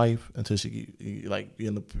like a wife until she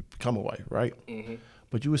end up become a wife, right? Mm-hmm.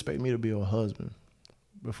 But you expect me to be a husband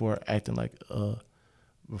before acting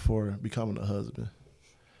before becoming a husband.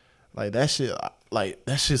 Like, that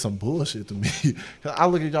shit some bullshit to me. Cause I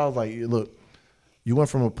look at y'all like, look, you went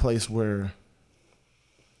from a place where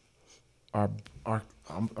I'm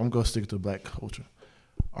gonna stick to black culture.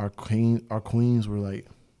 Our queens were like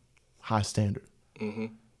high standard. Mm-hmm.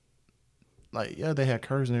 Like, yeah, they had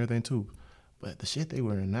curves and everything too, but the shit they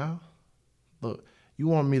wearing now, look, you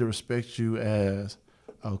want me to respect you as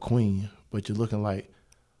a queen, but you're looking like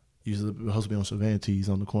you're supposed to be on Savannah tees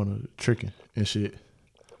on the corner tricking and shit.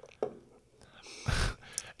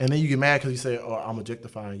 And then you get mad because you say, oh, I'm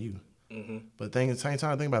objectifying you. Mm-hmm. But at the same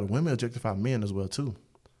time, think about it, women objectify men as well too.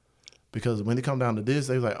 Because when it come down to this,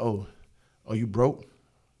 they like, oh, you broke?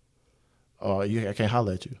 Oh, I can't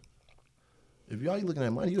holler at you. If y'all looking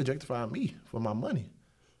at money, you objectifying me for my money.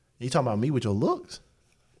 You talking about me with your looks.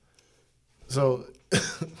 So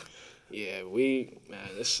yeah,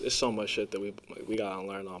 it's so much shit that we gotta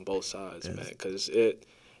learn on both sides, yes. Man, because it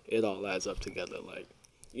all adds up together. Like,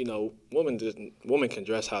 women can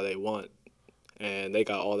dress how they want, and they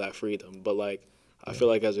got all that freedom. But like, I feel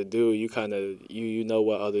like as a dude, you kind of you know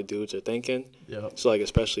what other dudes are thinking. Yeah. So like,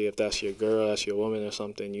 especially if that's your girl, that's your woman or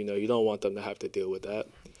something, you don't want them to have to deal with that.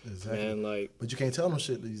 Exactly. And like, but you can't tell them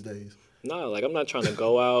shit these days. Nah, like, I'm not trying to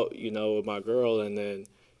go out, with my girl, and then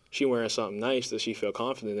she wearing something nice that she feel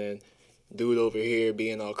confident in. Dude over here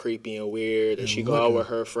being all creepy and weird, or she go out with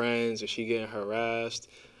her friends, or she getting harassed.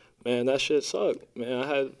 Man, that shit sucked.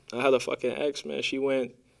 Man, I had a fucking ex, man. She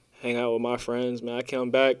went hang out with my friends, man. I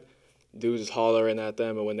come back, dudes is hollering at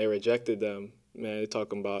them, and when they rejected them, man, they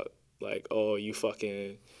talking about like, oh, you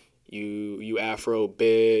fucking, you Afro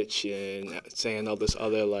bitch, and saying all this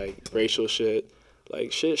other like racial shit.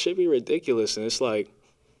 Like, shit should be ridiculous, and it's like,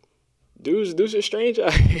 dudes are strange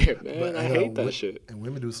out here, man. But, I hate that shit. And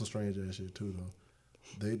women do some strange ass shit too,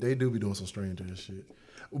 though. They do be doing some strange ass shit.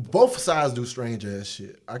 Both sides do strange ass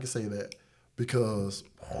shit. I can say that because,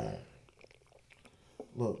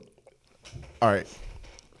 look, all right,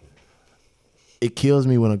 it kills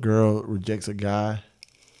me when a girl rejects a guy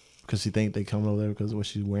because she think they coming over there because of what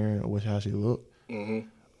she's wearing or how she look. Mm-hmm.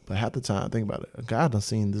 But half the time, think about it. A guy done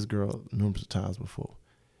seen this girl numerous times before.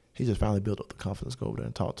 He just finally built up the confidence, go over there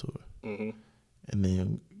and talk to her, Mm-hmm. and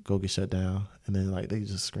then go get shut down, and then like they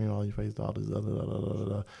just scream all in your face, all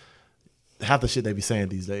this, half the shit they be saying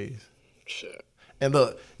these days. Shit. And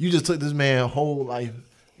look, you just took this man whole life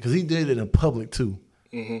because he did it in public too.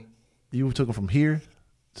 Mm-hmm. You took him from here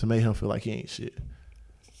to make him feel like he ain't shit.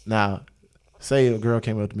 Now, say a girl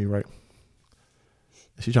came up to me, right?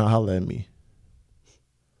 She trying to holler at me.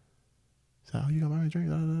 Said, "Oh, you gonna buy me a drink?"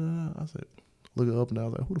 Da, da, da, da. I said, look her up and I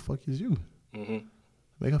was like, "Who the fuck is you?" Mm-hmm.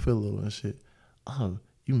 Make her feel a little and shit. Oh,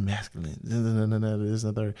 you masculine. This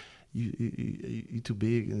and third. You too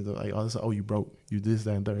big and like all this. Oh, you broke. You this,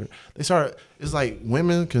 that, and third. They start. It's like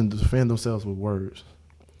women can defend themselves with words,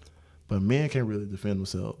 but men can't really defend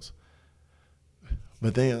themselves.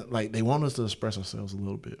 But then, like, they want us to express ourselves a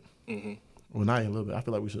little bit. Mm-hmm. Well, not even a little bit. I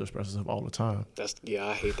feel like we should express ourselves all the time.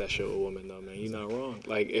 I hate that shit with women though, man. You're not wrong.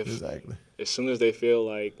 Like Exactly. as soon as they feel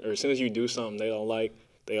like, or as soon as you do something they don't like,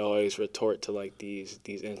 they always retort to like these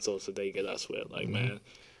insults that they get us with. Like, man,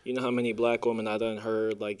 you know how many black women I done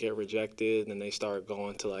heard like get rejected, and they start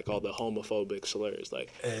going to like all the homophobic slurs,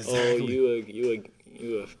 like, oh, you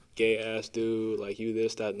a gay ass dude, like you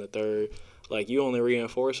this, that, and the third. Like, you only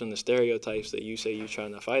reinforcing the stereotypes that you say you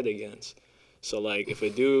trying to fight against. So like, if a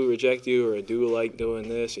dude reject you, or a dude like doing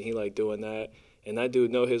this and he like doing that, and that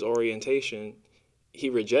dude know his orientation, he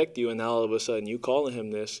reject you, and now all of a sudden you calling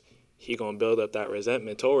him this, he gonna build up that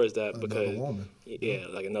resentment towards that. Another because woman. yeah,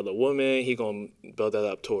 like another woman, he gonna build that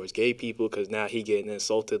up towards gay people because now he getting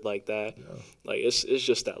insulted like that. Yeah. Like, it's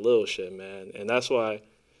just that little shit, man, and that's why,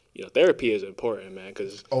 therapy is important, man,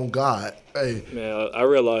 because Oh God, hey. man, I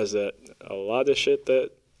realized that a lot of shit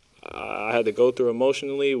that I had to go through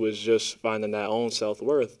emotionally was just finding that own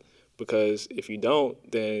self-worth. Because if you don't,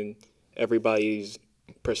 then everybody's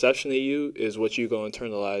perception of you is what you go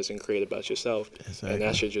internalize and create about yourself. Exactly. And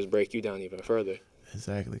that should just break you down even further.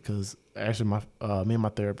 Exactly, because actually, me and my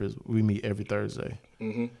therapist, we meet every Thursday,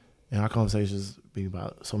 Mm-hmm. and our conversations be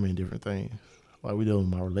about so many different things. Like, we deal with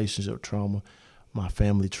my relationship trauma, my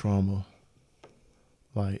family trauma.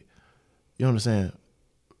 Like, you understand,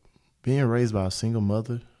 being raised by a single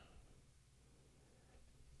mother,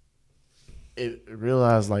 it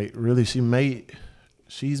realized, like, really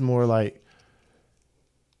she's more like,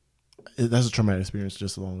 that's a traumatic experience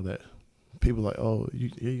just along with that. People like, oh, you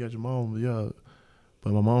got your mom, yeah.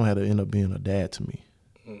 But my mom had to end up being a dad to me.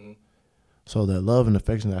 Mm-hmm. So that love and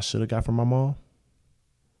affection that I should have got from my mom,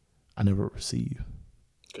 I never received.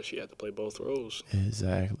 Because she had to play both roles.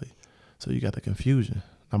 Exactly. So you got the confusion.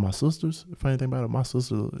 Now my sisters, the funny thing about it, my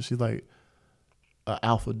sister, she's like an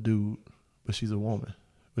alpha dude, but she's a woman.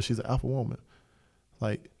 But she's an alpha woman.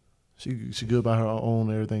 Like, she good by her own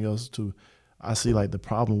and everything else too. I see like the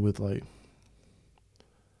problem with like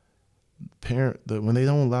when they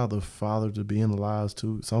don't allow the father to be in the lives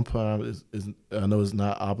too. Sometimes I know it's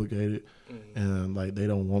not obligated, and like they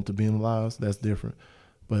don't want to be in the lives. That's different.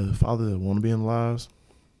 But the father that want to be in the lives,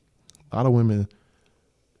 a lot of women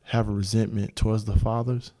have a resentment towards the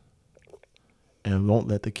fathers and won't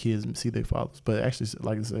let the kids see their fathers. But actually,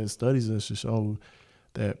 like I said, studies have shown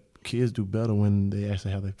that kids do better when they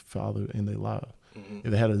actually have their father in their lives. Mm-hmm.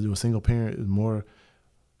 If they had to do a single parent, it's more.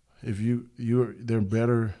 If they're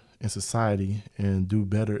better in society and do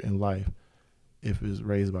better in life if it's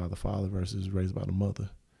raised by the father versus raised by the mother.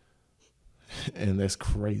 And that's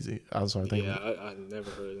crazy. I started thinking. Yeah, I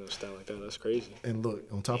never heard of no style like that. That's crazy. And look,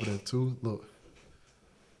 on top of that too,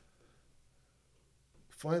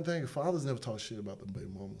 funny thing, fathers never talk shit about the baby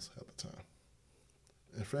mamas at the time,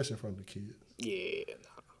 and fresh in front of the kids. Yeah,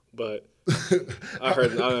 nah. But I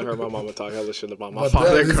done heard my mama talk hella shit about my But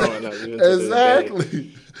father that is- growing up. Even to this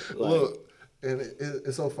Exactly. Like- Look, and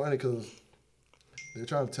it's so funny because they're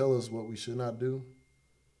trying to tell us what we should not do,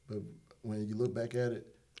 but when you look back at it,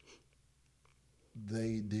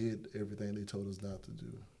 they did everything they told us not to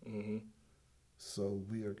do. Mm-hmm. So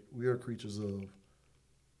we are creatures of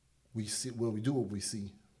we do what we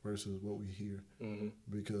see versus what we hear. Mm-hmm.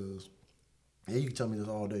 Because you can tell me this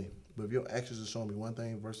all day, but if your actions are showing me one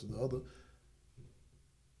thing versus the other,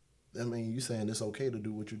 that means you saying it's okay to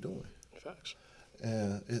do what you're doing. Facts.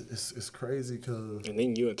 And it's crazy because And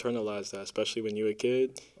then you internalize that, especially when you're a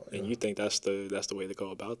kid, and you think that's the way to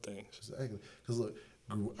go about things. Exactly. Because look,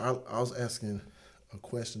 I was asking a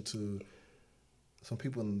question to some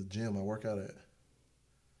people in the gym I work out at.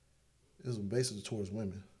 It was basically towards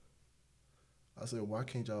women. I said, why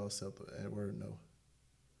can't y'all accept the word no?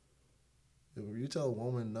 If you tell a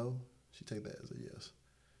woman no, she take that as a yes.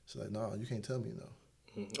 She's like, no, you can't tell me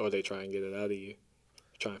no. Or they try and get it out of you,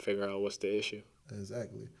 try and figure out what's the issue.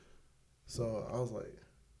 Exactly. So I was like,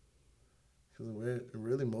 because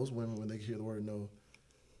really most women, when they hear the word no,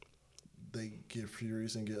 they get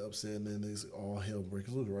furious and get upset, and then there's all hell breaks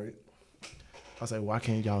loose, right? I was like, why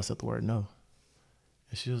can't y'all accept the word no?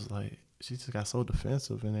 And she was like, she just got so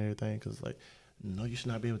defensive and everything, because like, no, you should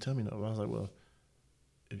not be able to tell me no. I was like, well,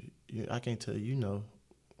 if I can't tell you no,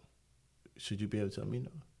 should you be able to tell me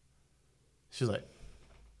no? She was like,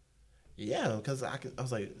 yeah, because I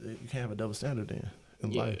was like, you can't have a double standard then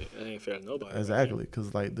in life. It ain't fair to nobody. Exactly,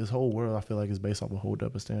 because like this whole world, I feel like is based off a whole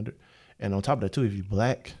double standard, and on top of that too, if you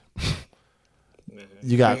black,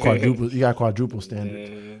 you got quadruple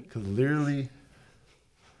standards. Because literally,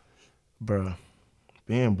 bruh,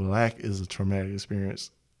 being black is a traumatic experience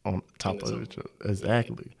on top of it.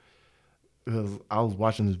 Exactly. Because I was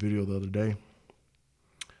watching this video the other day.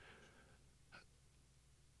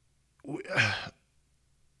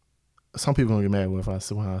 Some people gonna get mad when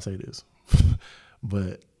I say this,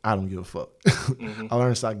 but I don't give a fuck. I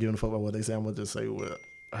learned to stop giving a fuck about what they say. I'm gonna just say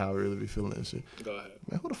how I really be feeling and shit. Go ahead.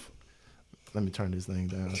 Man, who the fuck? Let me turn this thing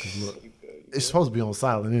down, because look, it's supposed to be on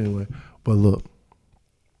silent anyway. But look,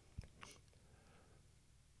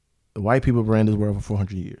 the white people ran this world for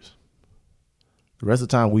 400 years. The rest of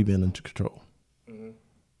the time, we've been into control. Mm-hmm.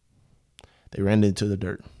 They ran into the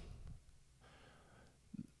dirt.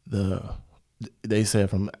 They said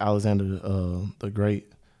from Alexander the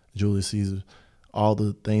Great, Julius Caesar, all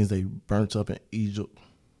the things they burnt up in Egypt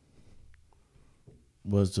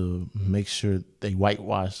was to make sure they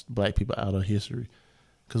whitewashed black people out of history,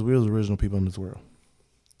 because we were the original people in this world.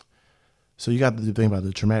 So you got to think about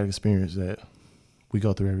the traumatic experience that we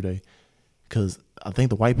go through every day, because I think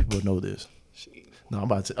the white people know this. No, I'm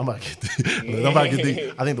about to get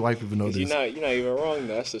deep. I think the white people know this. You're not even wrong.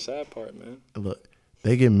 That's the sad part, man. Look,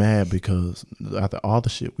 they get mad because after all the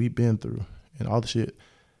shit we've been through and all the shit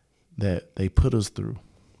that they put us through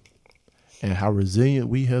and how resilient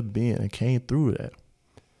we have been and came through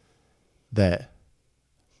that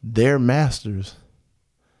their masters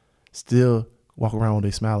still walk around with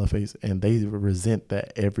a smile on their face, and they resent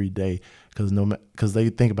that every day, because they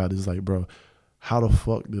think about it, it's like, bro, how the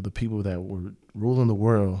fuck did the people that were ruling the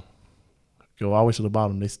world go all the way to the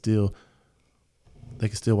bottom? They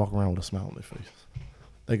can still walk around with a smile on their face.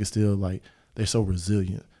 They can still, like, they're so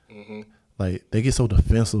resilient. Mm-hmm. Like, they get so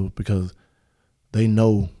defensive because they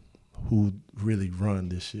know who really run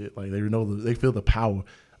this shit. Like, they feel the power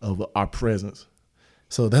of our presence.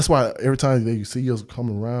 So that's why every time they see us come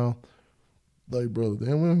around, like, bro,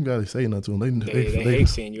 damn, we don't gotta say nothing to them. They hate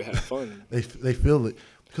seeing you have fun. They feel it.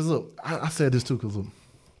 Because look, I said this too, because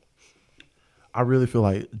I really feel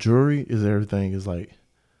like jewelry is everything. Is like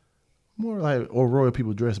more like or royal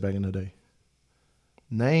people dress back in the day.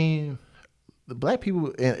 Name the black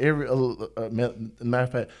people and every matter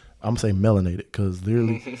of fact, I'm gonna say melanated, because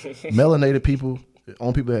literally melanated people,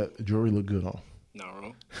 only people that jewelry look good on. Not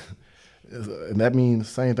wrong. And that means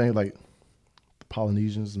the same thing like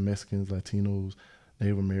Polynesians, Mexicans, Latinos,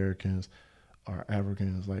 Native Americans, or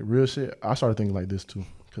Africans. Like real shit. I started thinking like this too.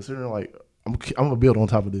 Considering like I'm gonna build on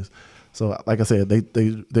top of this. So like I said,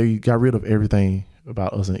 they got rid of everything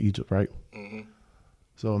about us in Egypt, right? Mm-hmm.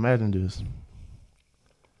 So imagine this.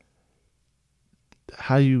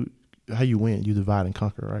 How you win? You divide and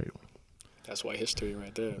conquer, right? That's white history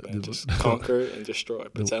right there, man. Just conquer and destroy.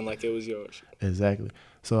 Pretend like it was yours. Exactly.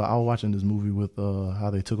 So I was watching this movie with how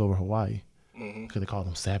they took over Hawaii, because they called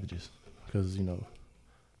them savages, because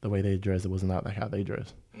the way they dressed, it was not like how they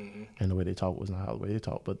dressed, and the way they talk was not how the way they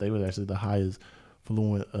talk. But they were actually the highest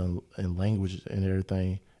fluent in language and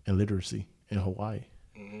everything and literacy in Hawaii,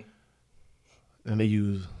 and they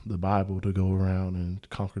used the Bible to go around and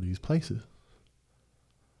conquer these places.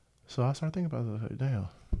 So I started thinking about it. Like, damn,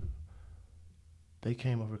 they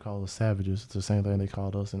came over and called us savages. It's the same thing they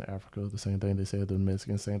called us in Africa. The same thing they said to the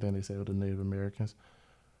Mexicans. Same thing they said to the Native Americans.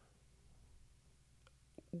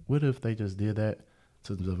 What if they just did that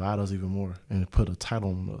to divide us even more and put a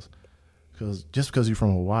title on us? Because just because you're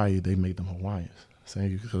from Hawaii, they make them Hawaiians.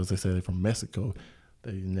 Saying because they say they're from Mexico,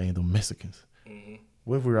 they named them Mexicans.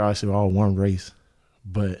 What if we were actually all one race,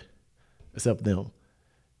 but except them,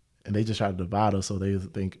 and they just try to divide us so they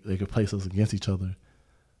think they could place us against each other,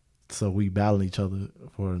 so we battle each other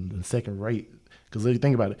for the second rate? Because if you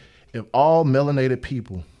think about it, if all melanated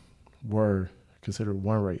people were considered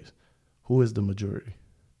one race, who is the majority?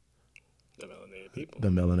 People. The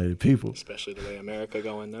melanated people. Especially the way America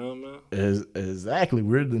going now, man. Exactly.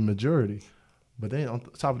 We're the majority. But then on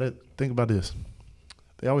top of that, think about this.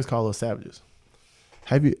 They always call us savages.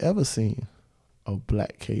 Have you ever seen a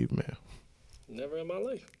black caveman? Never in my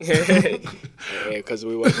life. Yeah, because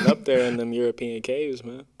we wasn't up there in them European caves,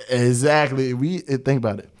 man. Exactly. Think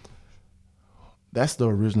about it. That's the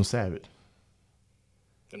original savage.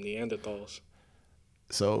 Them Neanderthals.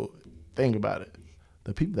 So think about it.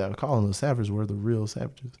 The people that were calling us savages were the real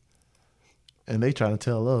savages. And they trying to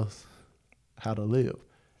tell us how to live.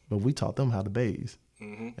 But we taught them how to bathe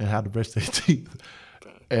and how to brush their teeth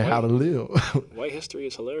and how to live. White history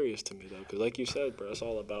is hilarious to me, though, because like you said, bro, it's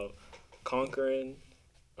all about conquering,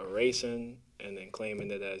 erasing, and then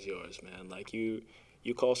claiming it as yours, man. Like you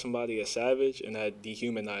call somebody a savage, and that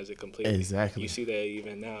dehumanizes it completely. Exactly. You see that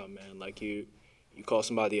even now, man. Like you call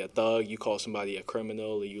somebody a thug, you call somebody a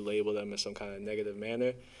criminal, or you label them in some kind of negative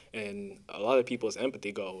manner, and a lot of people's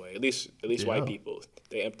empathy go away. At least white people,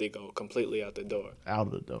 their empathy go completely out the door. Out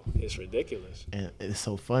of the door. It's ridiculous. And it's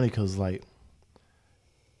so funny because, like,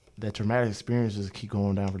 that traumatic experience just keep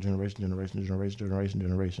going down for generation.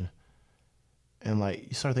 And, like,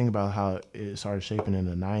 you start thinking about how it started shaping in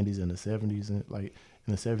the 90s and the 70s, and, like,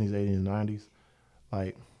 in the 70s, 80s, and 90s.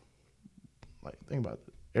 Like think about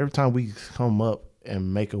it. Every time we come up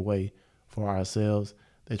and make a way for ourselves,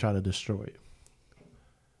 they try to destroy it.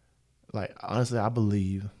 Like, honestly, I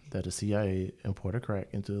believe that the CIA imported crack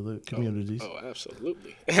into the communities. Oh,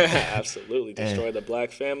 absolutely. Absolutely. Destroy the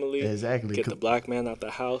black family. Exactly. Get the black man out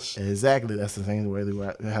the house. Exactly. That's the same way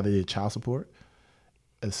how they did child support.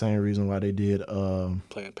 The same reason why they did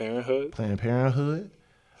Planned Parenthood.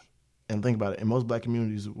 And think about it. In most black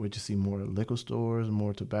communities, what you see more liquor stores,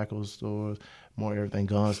 more tobacco stores, more everything,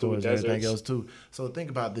 gun stores, everything else too. So think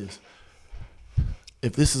about this.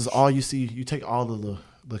 If this is all you see, you take all of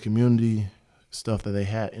the community stuff that they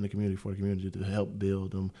had in the community for the community to help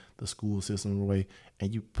build them, the school system away,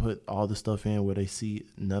 and you put all the stuff in where they see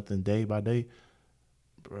nothing day by day,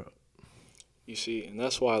 bro. You see, and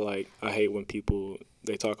that's why, like, I hate when people,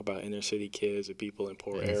 they talk about inner city kids or people in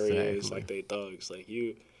poor areas like they thugs. Like,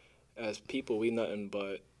 you, as people, we nothing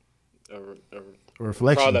but a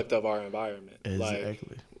reflection, product of our environment.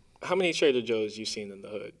 Exactly. Like, how many Trader Joe's you seen in the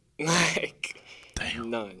hood? Like, damn.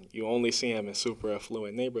 None. You only see them in super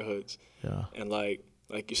affluent neighborhoods. Yeah. And like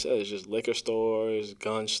you said, it's just liquor stores,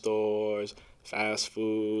 gun stores, fast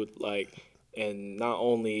food, like. And not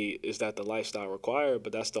only is that the lifestyle required,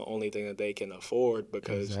 but that's the only thing that they can afford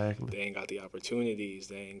because they ain't got the opportunities,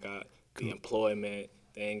 they ain't got the employment,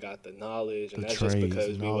 they ain't got the knowledge, and that's just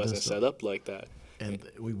because we wasn't set up like that. And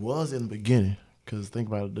we was in the beginning, because think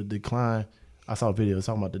about it, the decline. I saw a video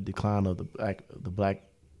talking about the decline of the black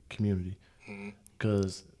community,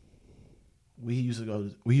 because we used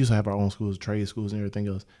to have our own schools, trade schools, and everything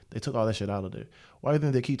else. They took all that shit out of there. Why do you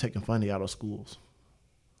think they keep taking funding out of schools?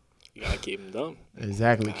 You gotta keep them dumb.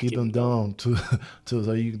 Exactly, keep them dumb to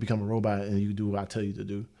so you can become a robot and you do what I tell you to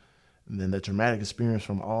do. And then the traumatic experience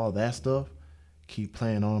from all that stuff keep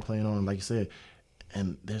playing on, like you said.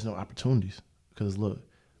 And there's no opportunities because look,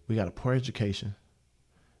 we got a poor education,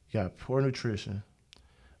 you got poor nutrition.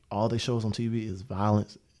 All they show us on TV is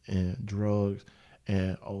violence and drugs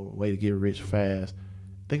and a way to get rich fast.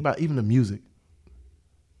 Think about even the music.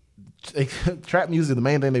 Trap music, the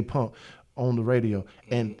main thing they pump on the radio,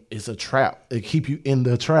 and it's a trap. It keep you in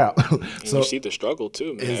the trap. So you see the struggle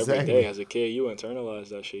too, man. Exactly. Every day as a kid, you internalize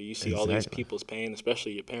that shit. You see all these people's pain,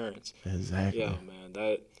 especially your parents. Exactly. Yeah, man.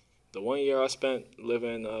 That the 1 year I spent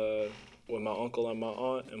living with my uncle and my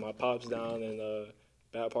aunt and my pops down in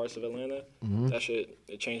bad parts of Atlanta, that shit,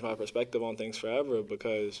 it changed my perspective on things forever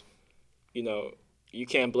because, you know, you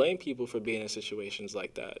can't blame people for being in situations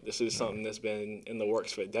like that. This is something that's been in the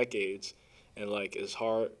works for decades. And, like, as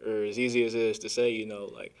hard or as easy as it is to say, you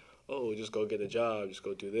know, like, oh, just go get a job, just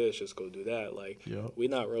go do this, just go do that. Like, we're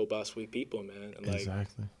not robots, we people, man. And, like,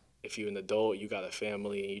 if you're an adult, you got a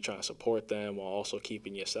family, and you're trying to support them while also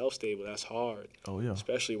keeping yourself stable, that's hard. Oh, yeah.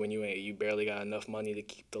 Especially when you barely got enough money to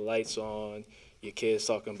keep the lights on. Your kids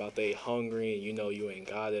talking about they hungry, and you know you ain't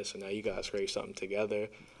got it, so now you got to scrape something together.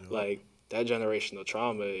 Yep. Like, that generational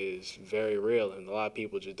trauma is very real, and a lot of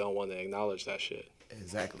people just don't want to acknowledge that shit.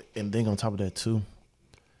 Exactly. And then on top of that too,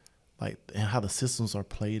 like, and how the systems are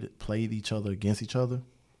played each other against each other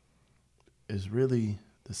is really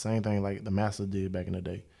the same thing like the master did back in the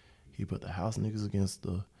day. He put the house niggas against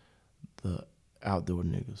the outdoor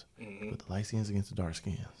niggas. Put the light skins against the dark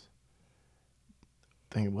skins.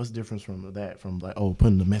 Think what's the difference from that from like, oh,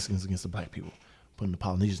 putting the Mexicans against the black people, putting the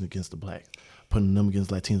Polynesians against the blacks, putting them against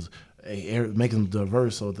Latinos, making them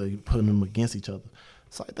diverse so they putting them against each other.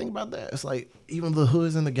 So I think about that. It's like even the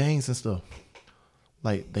hoods and the gangs and stuff,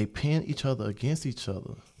 like they pin each other against each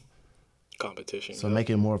other. Competition. So make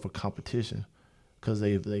it more of a competition because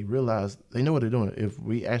they realize, they know what they're doing. If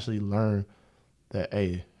we actually learn that,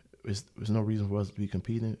 hey, there's no reason for us to be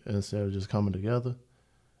competing instead of just coming together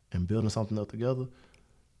and building something up together.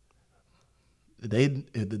 If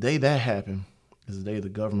the day that happened, is the day the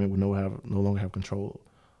government would no longer have control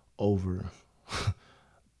over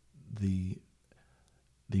the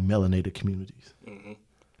melanated communities. Mm-hmm.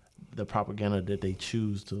 The propaganda that they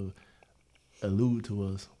choose to allude to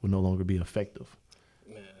us will no longer be effective.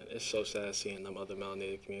 Man, it's so sad seeing them other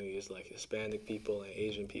melanated communities like Hispanic people and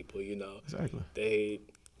Asian people. You know, Exactly.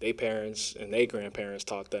 They parents and they grandparents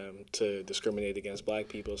taught them to discriminate against black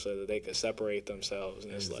people so that they could separate themselves.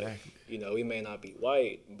 And it's like, you know, we may not be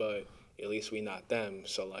white, but at least we not them.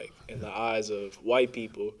 So like in the eyes of white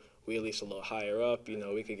people, we at least a little higher up. You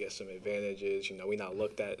know, we could get some advantages. You know, we not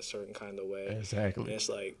looked at a certain kind of way. Exactly. And it's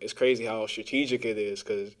like it's crazy how strategic it is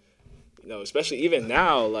because, you know, especially even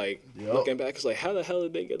now, like looking back, it's like how the hell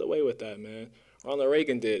did they get away with that, man? Ronald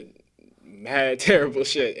Reagan did mad terrible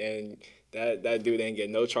shit and. That dude ain't get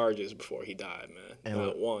no charges before he died, man. And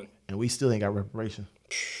not one. And we still ain't got reparation.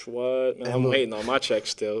 What? Man, I'm waiting on my check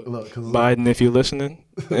still. Look, Biden, if you're listening,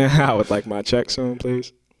 I would like my check soon,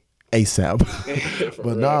 please. ASAP.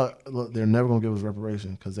 But now, look, they're never going to give us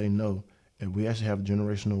reparation because they know if we actually have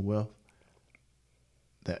generational wealth,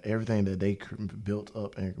 that everything that they built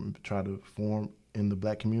up and try to form in the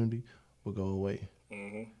black community will go away.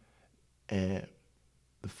 Mm-hmm. And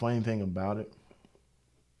the funny thing about it,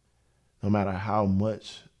 no matter how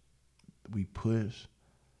much we push,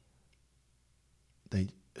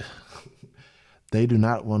 they do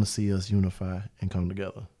not want to see us unify and come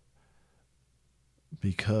together.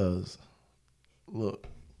 Because, look,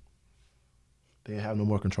 they have no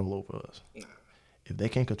more control over us. Nah. If they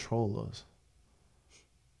can't control us,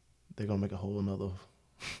 they're going to make a whole another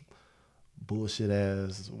bullshit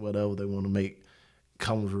ass whatever they want to make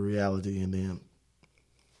come to reality, and then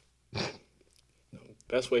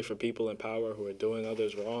best way for people in power who are doing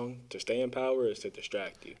others wrong to stay in power is to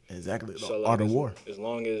distract you. Exactly. So like, art of war. As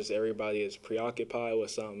long as everybody is preoccupied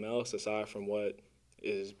with something else aside from what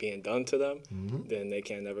is being done to them, then they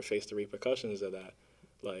can never face the repercussions of that.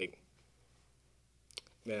 Like,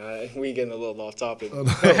 man, we getting a little off topic.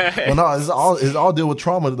 Well, no, it's all deal with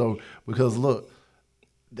trauma though, because look,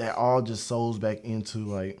 that all just souls back into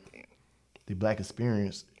like the black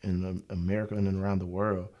experience in America and around the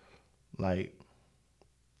world. Like,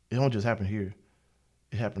 it don't just happen here;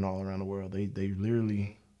 it happened all around the world. They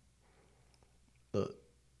literally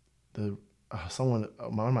someone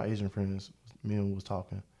one of my Asian friends, me and was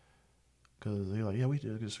talking, because they're like, yeah, we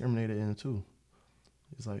just discriminated in it too.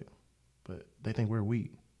 It's like, but they think we're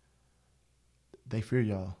weak. They fear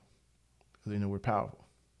y'all because they know we're powerful.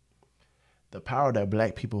 The power that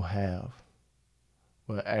black people have,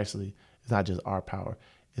 well, actually, it's not just our power;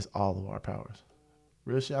 it's all of our powers.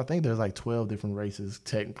 Real shit. I think there's like 12 different races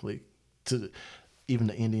technically, to even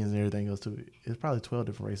the Indians and everything else too. It's probably 12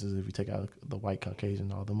 different races if you take out the white Caucasian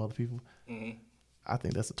and all them other people. Mm-hmm. I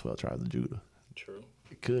think that's the 12 tribes of Judah. True.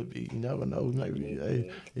 It could be. You never know. Maybe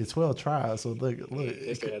hey, it's 12 tribes. So look,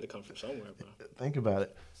 it had to come from somewhere, bro. Think about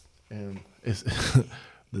it. And it's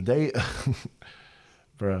the day,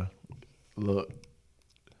 bruh. Look,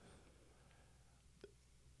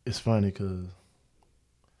 it's funny because.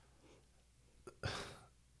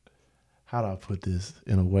 How do I put this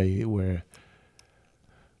in a way where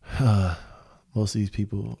most of these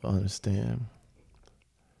people understand?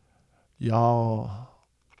 Y'all,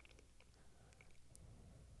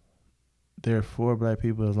 they're for black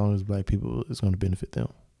people as long as black people is going to benefit them.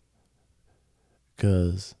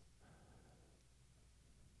 Because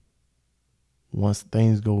once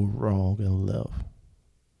things go wrong and left,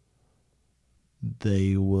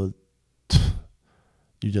 they will,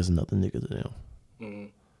 you just another nigga to them. Mm-hmm.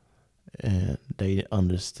 And they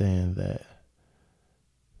understand that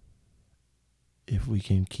if we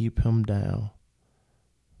can keep him down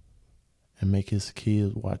and make his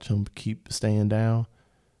kids watch him keep staying down,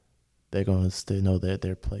 they're going to still know that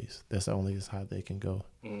their place. That's only as high they can go.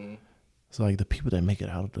 Mm-hmm. So, like, the people that make it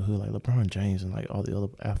out of the hood, like LeBron James and, like, all the other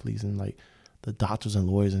athletes and, like, the doctors and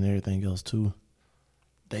lawyers and everything else, too,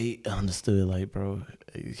 they understood, like, bro,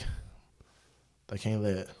 they can't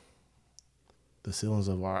let the ceilings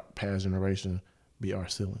of our past generation be our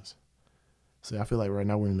ceilings. So I feel like right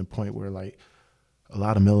now we're in the point where like a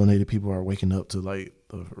lot of melanated people are waking up to like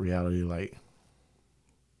the reality, like,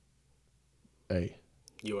 hey,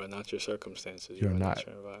 you are not your circumstances. You're not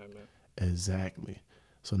your environment. Exactly.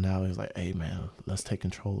 So now it's like, hey man, let's take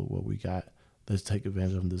control of what we got. Let's take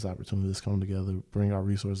advantage of this opportunity. Let's come together, bring our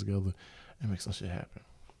resources together, and make some shit happen.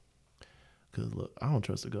 Cause look, I don't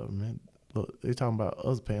trust the government. Look, they talking about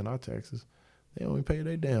us paying our taxes. They don't even pay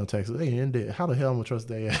their damn taxes. They in debt. How the hell am I gonna trust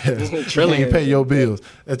their ass? Trillion. They pay your bills.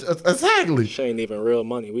 Exactly. Shit ain't even real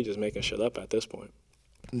money. We just making shit up at this point.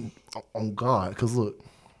 On God, because look,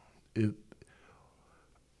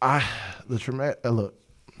 The traumatic look.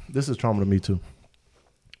 This is trauma to me too.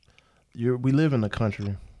 We live in a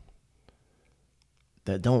country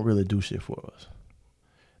that don't really do shit for us.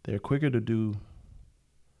 They're quicker to do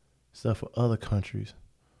stuff for other countries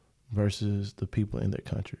versus the people in their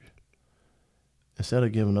country. Instead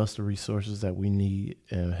of giving us the resources that we need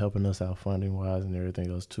and helping us out funding wise and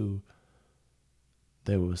everything else too,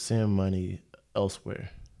 they will send money elsewhere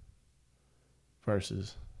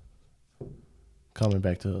versus coming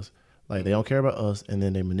back to us. Like, they don't care about us, and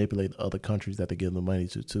then they manipulate the other countries that they give the money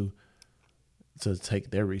to too, to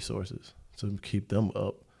take their resources to keep them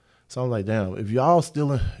up. So I'm like, damn, if y'all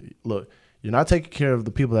stealing, look, you're not taking care of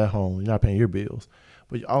the people at home, you're not paying your bills,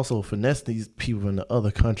 but you also finesse these people in the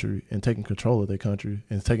other country and taking control of their country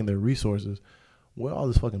and taking their resources. Where all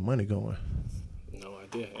this fucking money going? No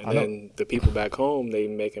idea. And then the people back home, they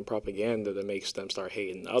making propaganda that makes them start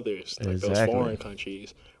hating others, like those foreign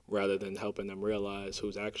countries, rather than helping them realize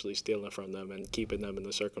who's actually stealing from them and keeping them in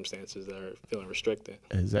the circumstances that are feeling restricted.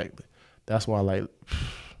 Exactly. That's why, like,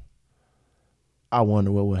 I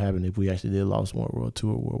wonder what would happen if we actually did lost World War II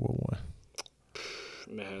or World War I.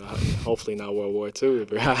 Man, hopefully not World War II.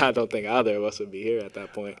 I don't think either of us would be here at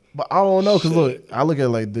that point. But I don't know, because look, I look at it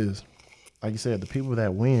like this. Like you said, the people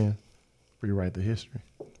that win rewrite the history.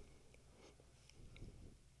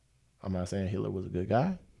 I'm not saying Hitler was a good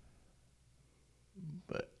guy,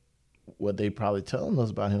 but what they probably telling us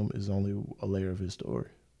about him is only a layer of his story.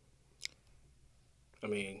 I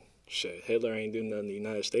mean, shit, Hitler ain't do nothing the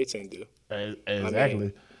United States ain't do. Exactly. I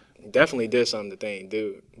mean, definitely did something that they ain't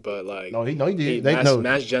do, but like, he did.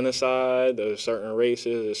 Mass genocide. There's certain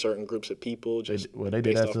races, there's certain groups of people just they did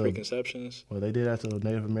based that off preconceptions. Well, they did that to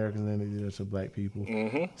Native Americans, and they did that to black people.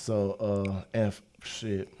 Mm-hmm. So,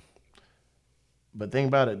 shit. But think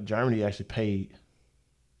about it, Germany actually paid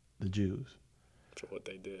the Jews for what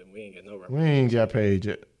they did. We ain't get no reparations. We ain't got paid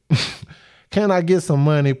yet. Can I get some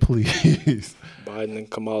money, please? Biden and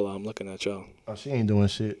Kamala, I'm looking at y'all. Oh, she ain't doing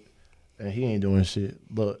shit. And he ain't doing shit.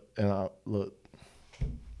 Look, I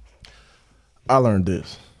learned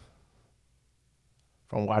this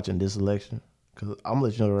from watching this election. Because I'm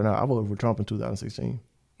going to let you know right now, I voted for Trump in 2016.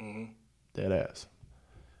 Mm-hmm. Dead ass.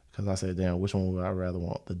 Because I said, damn, which one would I rather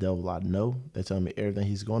want? The devil I know that tell me everything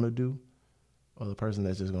he's going to do, or the person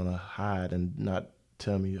that's just going to hide and not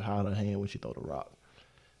tell me how to hand when she throw the rock?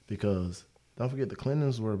 Because don't forget, the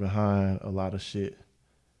Clintons were behind a lot of shit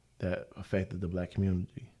that affected the black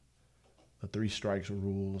community. The 3 strikes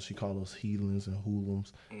rule, she called us heathens and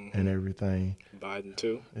hoodlums and everything. Biden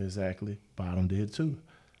too. Exactly. Biden did too.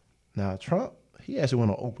 Now, Trump, he actually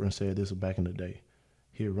went on Oprah and said this was back in the day.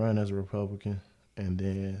 He'd run as a Republican and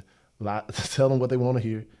then tell them what they want to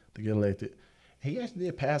hear to get elected. He actually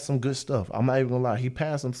did pass some good stuff. I'm not even going to lie. He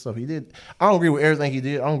passed some stuff. He did. I don't agree with everything he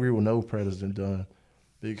did. I don't agree with no president done,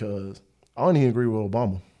 because I don't even agree with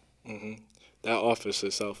Obama. Mm-hmm. That office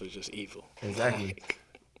itself is just evil. Exactly.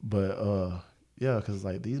 But yeah, because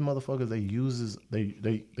like these motherfuckers,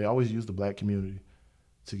 they always use the black community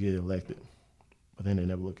to get elected, but then they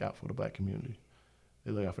never look out for the black community.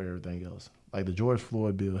 They look out for everything else. Like the George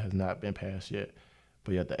Floyd bill has not been passed yet,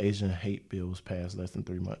 but yet the Asian hate bill was passed less than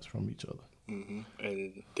 3 months from each other. Mm-hmm.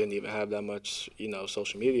 And didn't even have that much,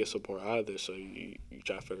 social media support either. So you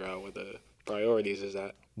try to figure out what the priorities is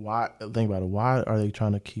at. Why? Think about it. Why are they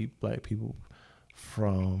trying to keep black people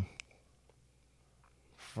from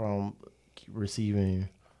receiving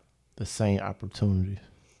the same opportunities?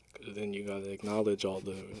 Because then you got to acknowledge all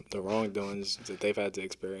the wrongdoings that they've had to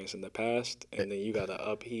experience in the past, and then you got to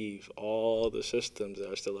upheave all the systems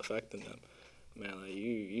that are still affecting them. Man, like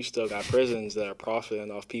you still got prisons that are profiting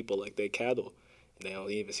off people like they cattle. They don't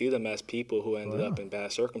even see them as people who ended up in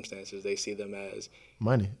bad circumstances. They see them as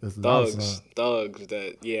money. Thugs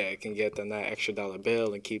that can get them that extra dollar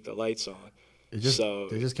bill and keep the lights on. They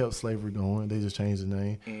just kept slavery going. They just changed the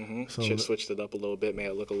name. Mm-hmm. So just switched it up a little bit, made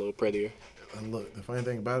it look a little prettier. And look, the funny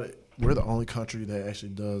thing about it, we're the only country that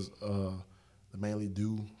actually does mainly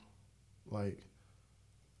do like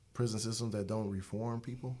prison systems that don't reform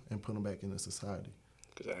people and put them back into society.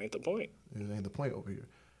 Because that ain't the point. It ain't the point over here.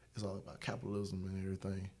 It's all about capitalism and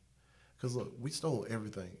everything. Because look, we stole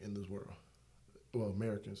everything in this world. Well,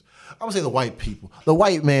 Americans. I'm going to say the white people. The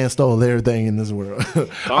white man stole everything in this world.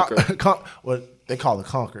 Conquered. Well, they call it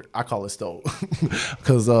conquered. I call it stole.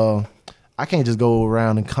 Because I can't just go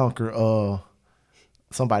around and conquer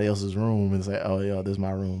somebody else's room and say, oh, yeah, this is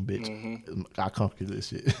my room, bitch. Mm-hmm. I conquered this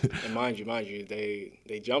shit. And mind you,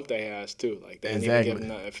 they jumped their ass, too. Like, they didn't even give them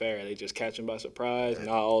nothing fair. They just catch them by surprise.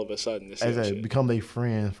 Now, all of a sudden, this shit. Become their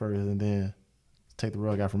friend first and then take the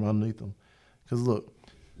rug out from underneath them. Because, look,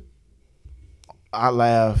 I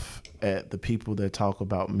laugh at the people that talk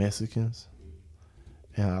about Mexicans,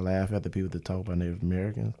 and I laugh at the people that talk about Native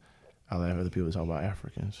Americans. I laugh at the people that talk about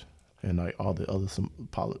Africans and like all the other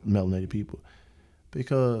melanated people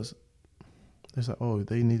because it's like, oh,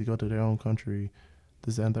 they need to go to their own country.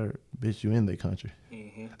 This and third, bitch, you in their country.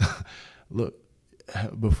 Mm-hmm. Look,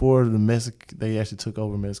 before they actually took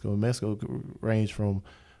over Mexico. Mexico ranged from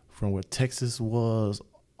where Texas was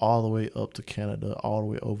all the way up to Canada, all the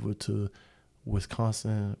way over to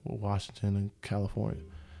Wisconsin, Washington, and California.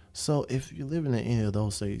 So if you're living in any of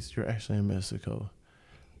those states, you're actually in Mexico.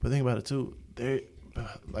 But think about it too. They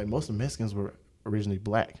like most of the Mexicans were originally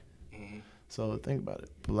black. Mm-hmm. So think about it.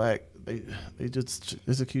 Black, they just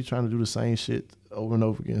keep trying to do the same shit over and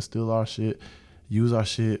over again, steal our shit, use our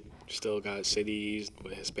shit. Still got cities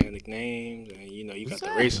with Hispanic names, and you got the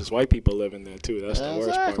racist white people living there too. That's the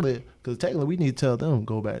worst part. Exactly, because technically we need to tell them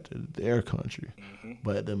go back to their country. Mm-hmm.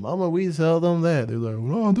 But the moment we tell them that, they're like,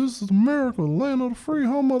 "No, this is America, land of the free,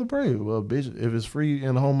 home of the brave." Well, bitch, if it's free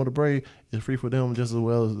in the home of the brave, it's free for them just as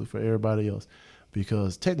well as for everybody else.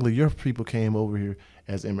 Because technically, your people came over here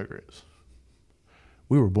as immigrants.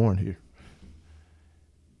 We were born here.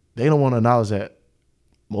 They don't want to acknowledge that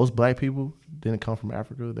most black people didn't come from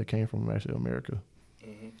Africa. They came from actually America.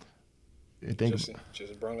 Mm-hmm.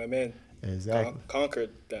 Just brought them in. Exactly.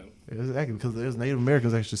 Conquered them. Exactly, because there's Native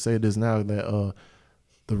Americans actually say this now that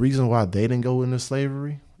the reason why they didn't go into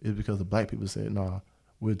slavery is because the black people said, "Nah,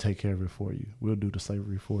 we'll take care of it for you. We'll do the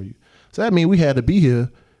slavery for you." So that means we had to be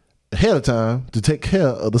here ahead of time to take care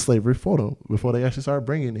of the slavery for them before they actually started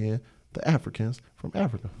bringing in the Africans from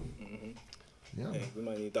Africa. Yeah. Hey, we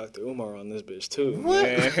might need Dr. Umar on this bitch too. What?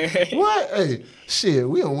 Man. What? Hey, shit,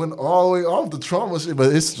 we don't went all the way off the trauma shit,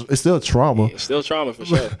 but it's still trauma. Yeah, it's still trauma for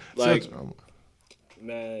sure. Like, trauma.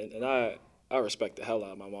 Man, and I respect the hell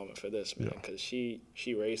out of my mama for this, man, because she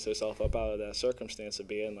raised herself up out of that circumstance of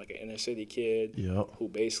being like an inner city kid who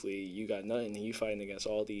basically you got nothing and you fighting against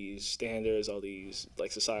all these standards, all these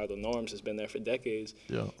like societal norms that's been there for decades.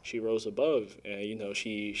 Yeah. She rose above, and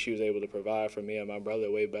she was able to provide for me and my brother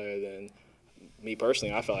way better than me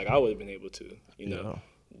personally. I felt like I would have been able to,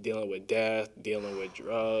 dealing with death, dealing with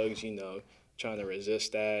drugs, trying to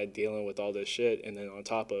resist that, dealing with all this shit, and then on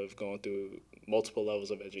top of going through multiple levels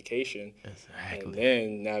of education, and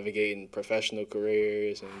then navigating professional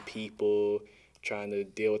careers and people, trying to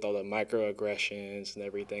deal with all the microaggressions and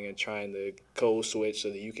everything, and trying to code switch so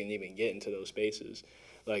that you can even get into those spaces.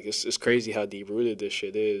 Like, it's crazy how deep rooted this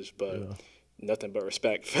shit is, but nothing but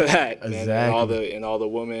respect for that, man. And all the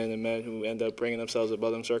women and men who end up bringing themselves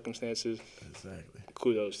above them circumstances. Exactly.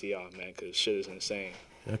 Kudos to y'all, man, because shit is insane.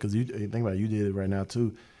 Yeah, because you think about it, you did it right now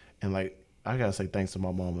too, and like I gotta say thanks to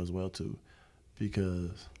my mom as well too,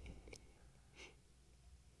 because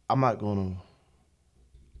I'm not gonna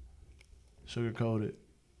sugarcoat it.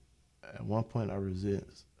 At one point, I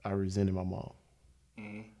resented my mom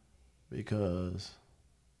because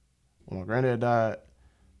when my granddad died,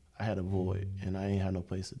 I had a void and I ain't had no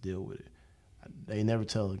place to deal with it. They never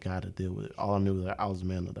tell a guy to deal with it. All I knew was that I was the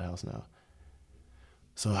man of the house now.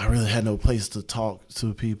 So I really had no place to talk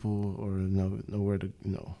to people or nowhere to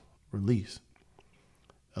release.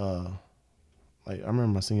 Like I remember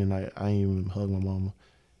my senior night, I didn't even hug my mama,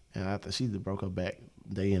 and after she broke her back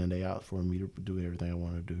day in and day out for me to do everything I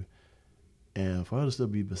wanted to do, and for her to still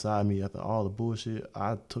be beside me after all the bullshit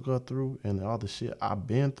I took her through and all the shit I've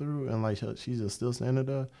been through, and like she's just still standing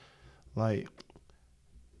there, like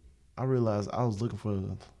I realized I was looking for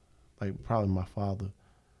like probably my father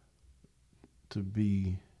to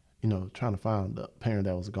be, trying to find the parent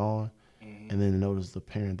that was gone, and then notice the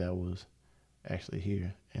parent that was actually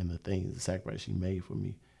here and the things, the sacrifice she made for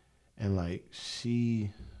me. And like she,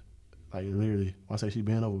 like literally, when I say she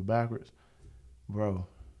bent over backwards, bro,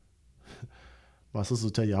 my sister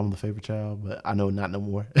will tell you I'm the favorite child, but I know not no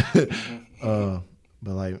more. But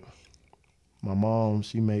like my mom,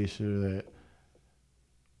 she made sure that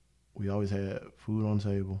we always had food on the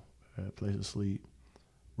table, had a place to sleep,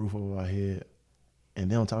 roof over our head. And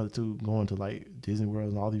then on top of it too, going to like Disney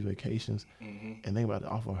World and all these vacations, and think about it,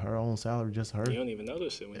 off of her own salary, just her. You don't even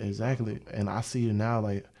notice it. Exactly. And I see it now,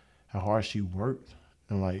 like how hard she worked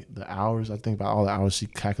and like the hours. I think about all the hours she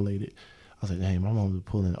calculated. I was like, dang, my mom was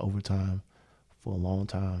pulling overtime for a long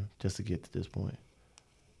time just to get to this point.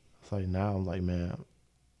 It's like now I'm like, man,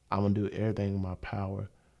 I'm gonna do everything in my power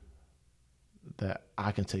that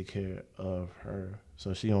I can take care of her,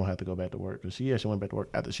 so she don't have to go back to work. Because she actually went back to work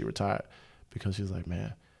after she retired. Because she's like,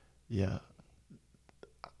 man, yeah,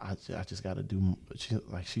 I just got to do.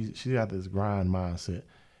 She got this grind mindset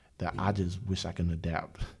that I just wish I can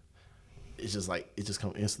adapt. it's just like it just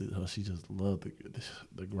come instantly to her. She just loved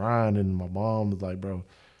the grind, and my mom was like, bro,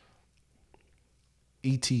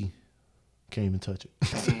 E.T. can't even touch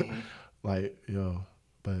it. Like, yo,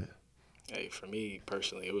 but Hey, for me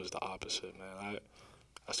personally, it was the opposite, man.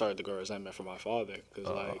 I started to grow resentment for my father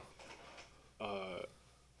because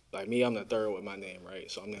like me, I'm the third with my name, right?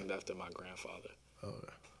 So I'm named after my grandfather.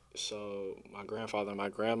 So my grandfather and my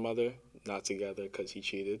grandmother not together because he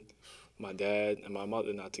cheated. My dad and my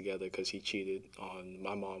mother not together because he cheated on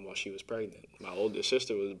my mom while she was pregnant. My older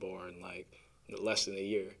sister was born like less than a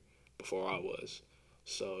year before I was.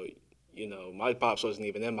 So, you know, my pops wasn't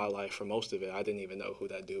even in my life for most of it. I didn't even know who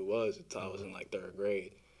that dude was until I was in like third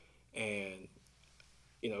grade. And,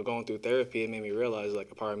 you know, going through therapy, it made me realize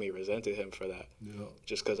like a part of me resented him for that. yeah,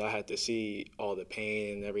 Just because I had to see all the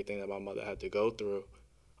pain and everything that my mother had to go through.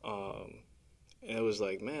 And it was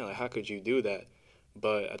like, man, like, how could you do that?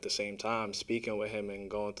 But at the same time, speaking with him and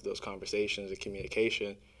going through those conversations and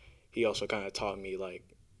communication, he also kind of taught me like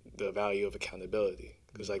the value of accountability.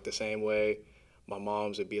 Because like the same way my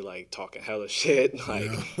moms would be like talking hella shit,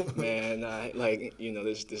 like, man, like, you know,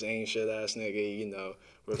 this ain't shit ass nigga, you know,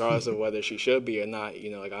 regardless of whether she should be or not, you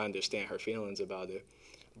know, like I understand her feelings about it.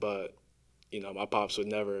 But you know, my pops would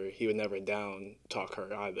never down talk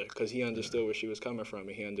her either because he understood where she was coming from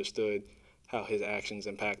and he understood how his actions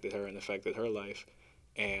impacted her and affected her life.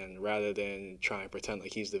 And rather than try and pretend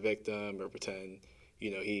like he's the victim or pretend,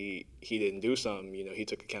 you know, he didn't do something, you know, he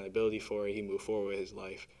took accountability for it, he moved forward with his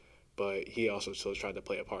life, but he also still tried to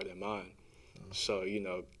play a part in mine. So, you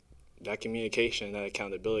know, that communication, that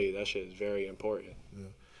accountability, that shit is very important.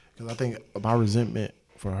 because I think my resentment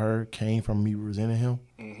for her came from me resenting him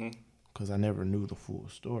Mm-hmm. because I never knew the full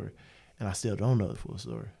story, and I still don't know the full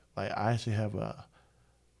story. Like I actually have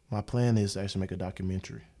my plan is to actually make a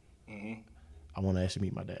documentary. Mm-hmm. I want to actually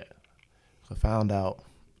meet my dad. I found out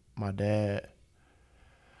my dad.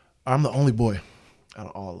 I'm the only boy out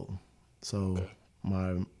of all of them. So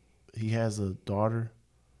Okay. he has a daughter.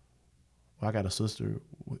 Well, I got a sister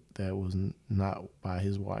that was not by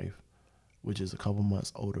his wife, which is a couple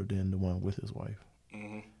months older than the one with his wife.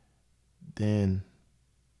 Mm-hmm. Then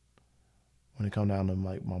when it come down to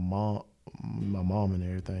like my mom and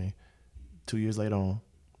everything, 2 years later on,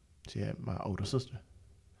 she had my older sister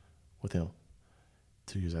with him.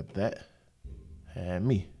 2 years after that, had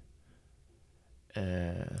me.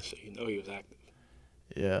 And So you know he was active.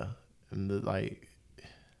 yeah, like,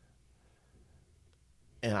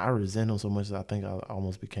 and I resent him so much that I think I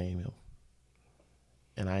almost became him.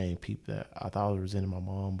 And I ain't peeped that. I thought I was resenting my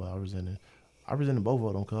mom, but I resented both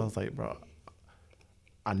of them because I was like, bro,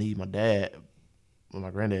 I need my dad when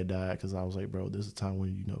my granddad died because I was like, bro, this is a time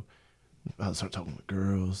when, you know, I start talking with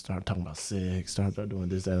girls, start talking about sex, start doing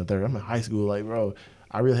this, that, and the third. I'm in high school, like, bro,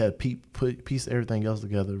 I really had piece everything else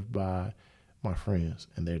together by my friends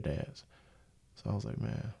and their dads. So I was like,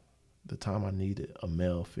 man, the time I needed a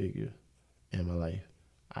male figure in my life,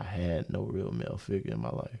 I had no real male figure in my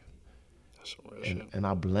life. That's some real And shit. and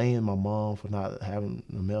I blame my mom for not having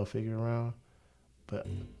a male figure around, but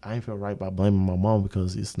I ain't feel right by blaming my mom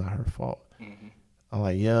because it's not her fault. Mm-hmm. I'm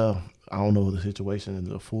like, yeah, I don't know the situation is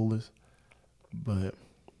the fullest, but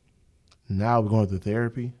now we're going through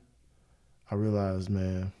therapy. I realize,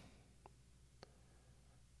 man,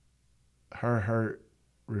 her hurt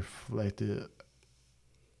reflected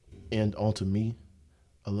in onto me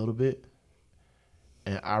a little bit,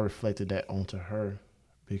 and I reflected that onto her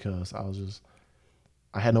because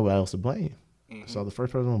I had nobody else to blame. Mm-hmm. So the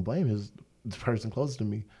first person to blame is the person closest to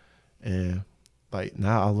me, and like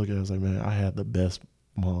now I look at it as like, man, I had the best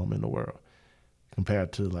mom in the world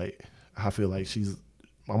compared to like I feel like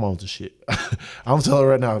my mom's the shit. I'm telling her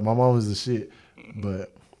right now, my mom is the shit, Mm-hmm.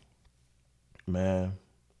 but man,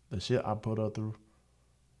 the shit I put her through,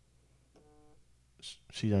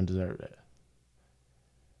 she doesn't deserve that.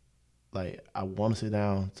 Like I want to sit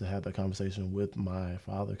down to have that conversation with my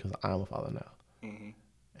father because I'm a father now, Mm-hmm.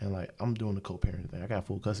 and like I'm doing the co-parenting thing. I got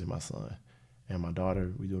full custody of my son and my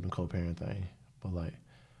daughter. We doing the co-parent thing, but like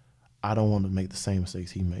I don't want to make the same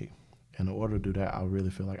mistakes he made. In order to do that, I really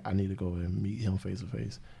feel like I need to go and meet him face to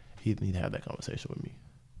face. He need to have that conversation with me.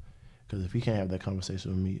 Because if he can't have that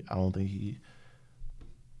conversation with me, I don't think he.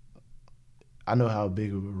 I know how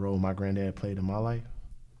big of a role my granddad played in my life,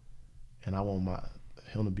 and I want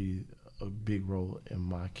him to be a big role in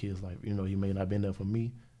my kids' life. You know, he may not have been there for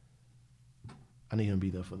me. I need him to be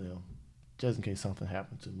there for them, just in case something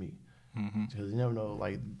happened to me. Mm-hmm. Because you never know.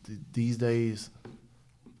 Like these days,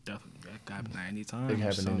 Definitely. That could happen at any time. it can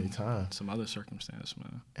happen any time. Some other circumstance,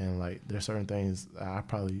 man. And like there's certain things that I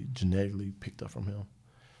probably genetically picked up from him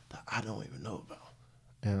that I don't even know about.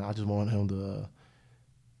 And I just want him to, you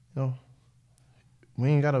know, We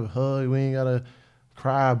ain't gotta hug. We ain't gotta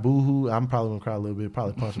cry, boo-hoo. I'm probably gonna cry a little bit,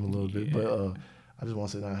 probably punch him a little bit. But I just want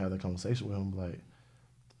to sit down and have that conversation with him. Like,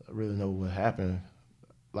 I really know what happened.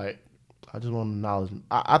 Like, I just want acknowledgement.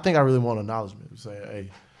 I think I really want acknowledgement. Say, hey,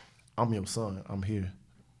 I'm your son. I'm here.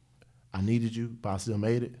 I needed you, but I still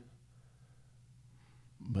made it.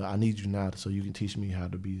 But I need you now so you can teach me how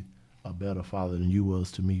to be a better father than you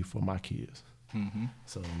was to me for my kids. Mm-hmm.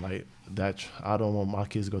 So, like, that, I don't want my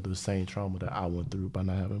kids to go through the same trauma that I went through by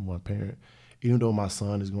not having one parent. Even though my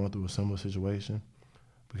son is going through a similar situation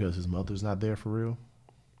because his mother's not there for real.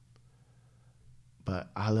 But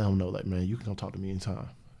I let him know, like, man, you can come talk to me anytime.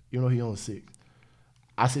 Even though he only sick.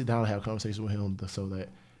 I sit down and have a conversation with him so that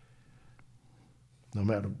no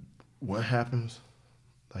matter what happens,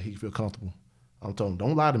 like, he can feel comfortable. I'm telling him,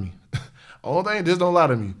 don't lie to me. Only thing, just don't lie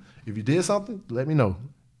to me. If you did something, let me know.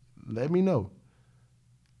 Let me know.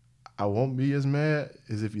 I won't be as mad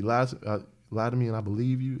as if you lie to me and I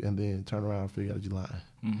believe you and then turn around and figure out you're lying.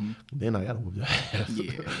 Mm-hmm. Then I got to whoop your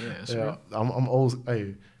ass. Yeah. I'm old.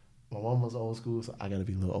 Hey, my mom was old school, so I got to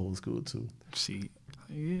be a little old school too. See,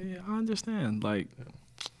 yeah, I understand. Like,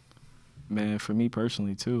 man, for me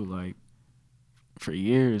personally too, like, for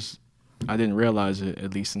years, I didn't realize it,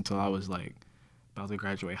 at least until I was, like, about to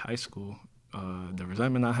graduate high school. The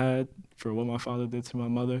resentment I had for what my father did to my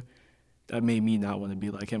mother, that made me not want to be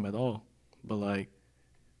like him at all. But, like,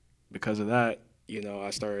 because of that, you know,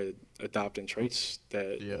 I started adopting traits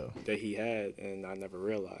that he had, and I never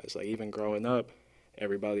realized. Like, even growing up,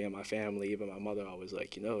 everybody in my family, even my mother, always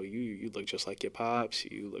like, you know, you look just like your pops,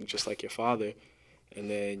 you look just like your father. And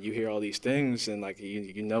then you hear all these things, and, like,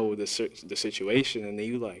 you know the situation, and then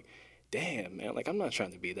you like, damn, man, like, I'm not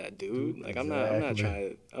trying to be that dude. Like,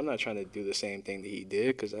 Exactly. I'm not trying to do the same thing that he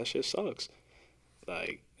did, because that shit sucks.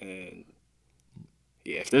 Like, and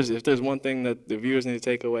yeah, if there's one thing that the viewers need to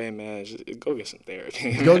take away, man, just go get some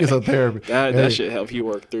therapy. Go get some therapy. That should help you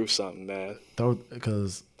work through something, man.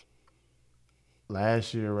 Because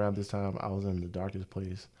last year around this time, I was in the darkest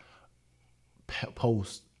place.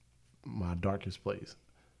 Post my darkest place,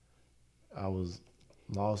 I was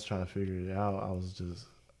lost trying to figure it out. I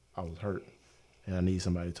was hurt, and I need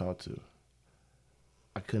somebody to talk to.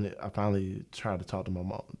 I finally tried to talk to my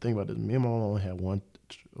mom. Think about this. Me and my mom only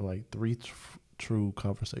had three true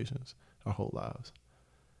conversations our whole lives.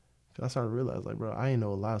 Cause I started to realize, like, bro, I ain't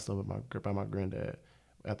know a lot of stuff about my granddad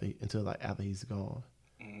until after he's gone.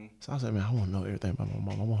 Mm-hmm. So I was like, man, I want to know everything about my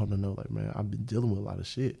mom. I want her to know, like, man, I've been dealing with a lot of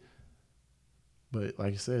shit. But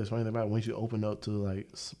like you said, it's funny thing about it, once you open up to, like,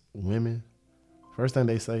 women, first thing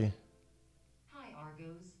they say, "Hi,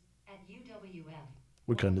 Argos at UWF."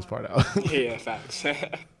 we're cutting this part out. Yeah, facts.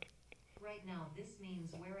 Right now, this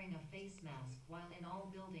means wearing a face mask while in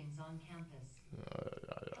all buildings on campus.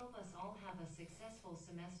 Help us all have a successful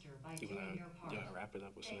semester by doing your part. Yeah, wrap it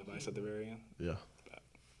up with some advice at the very end. Yeah.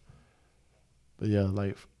 But yeah,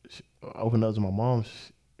 like, I opened up to my mom.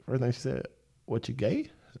 First thing she said, "What, you gay?"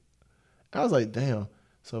 I was like, damn.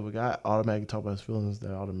 So if a guy automatically talk about his feelings,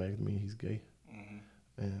 that automatically means he's gay.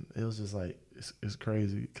 Mm-hmm. And it was just like, it's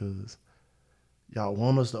crazy because y'all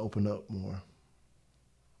want us to open up more.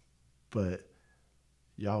 But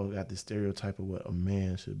y'all got this stereotype of what a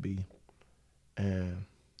man should be. And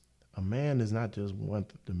a man is not just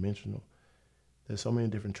one-dimensional. There's so many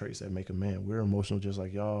different traits that make a man. We're emotional just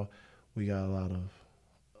like y'all. We got a lot of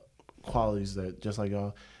qualities that just like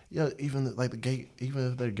y'all. Yeah, even like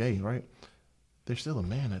even if they're gay, right? They're still a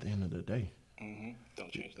man at the end of the day. Mm-hmm.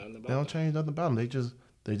 Don't change nothing about They don't them. change nothing about them.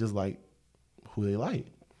 They just like who they like.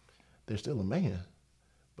 They're still a man.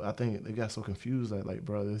 But I think they got so confused that, like,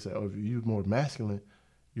 bro, they said, oh, if you're more masculine,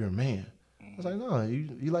 you're a man. I was like, no,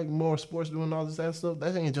 you like more sports, doing all that stuff.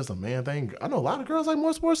 That ain't just a man thing. I know a lot of girls like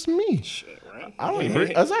more sports than me. Shit, right? I don't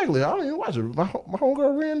even exactly. I don't even watch it. My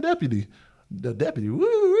homegirl ran deputy. The deputy, woo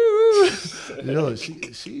woo woo. You know,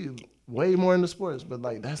 she way more into sports, but,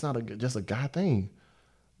 like, that's not just a guy thing.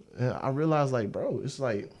 And I realized, like, bro, it's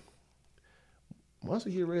like once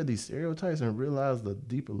we get rid of these stereotypes and realize the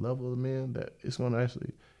deeper level of men, that it's going to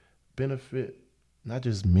actually benefit not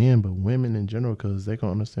just men but women in general, because they can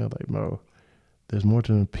understand, like, bro, there's more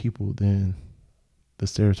to the people than the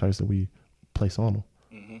stereotypes that we place on them.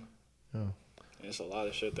 Mm-hmm. Yeah. It's a lot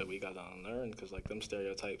of shit that we got to unlearn because, like, them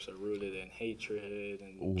stereotypes are rooted in hatred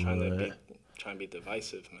and trying to be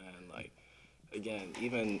divisive, man. Like, again,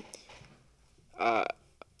 even I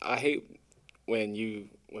hate when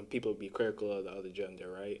people be critical of the other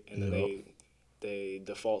gender, right? And then they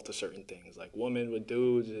default to certain things, like women with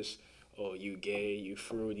dudes is, oh, you gay, you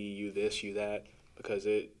fruity, you this, you that, because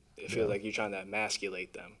it feels like you're trying to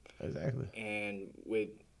emasculate them. Exactly. And with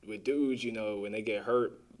with dudes, you know, when they get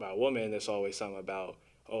hurt by a woman, it's always something about,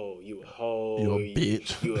 oh, you a hoe, You a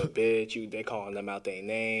bitch. you a bitch, they calling them out their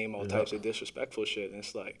name, all Yep. types of disrespectful shit. And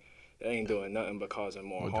it's like, that ain't doing nothing but causing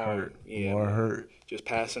more Would harm. hurt. Yeah, More man. hurt. Just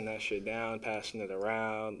passing that shit down, passing it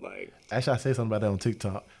around, like, Actually, I said something about that on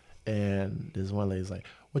TikTok, and this one lady's like,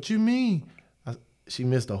 "What you mean?" She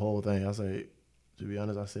missed the whole thing. I say, to be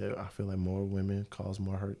honest, I said I feel like more women cause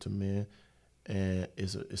more hurt to men, and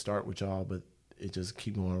it start with y'all, but it just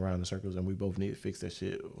keep going around in circles, and we both need to fix that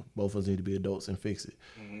shit. Both of us need to be adults and fix it.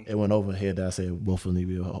 It went over her head that I said both of us need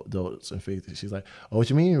to be adults and fix it. She's like, "Oh, what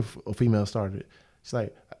you mean a female started it?" She's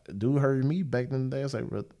like, "Dude hurt me back in the day." I was like,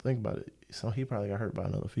 "Bro, think about it. So he probably got hurt by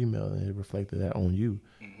another female, and it reflected that on you."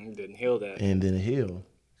 didn't heal that. And then heal.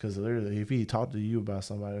 Because literally, if he talked to you about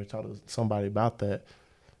somebody or talked to somebody about that,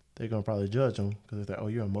 they're gonna probably judge him because they're like, "Oh,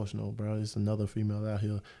 you're emotional, bro. There's another female out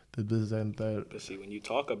here that this, that, and that." But see, when you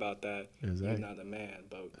talk about that, Exactly. you're not a man.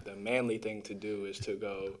 But the manly thing to do is to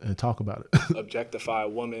go And talk about it. objectify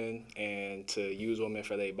women and to use women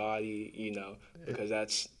for their body, you know, because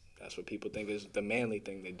that's what people think is the manly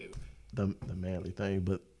thing to do. the manly thing,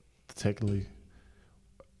 but technically,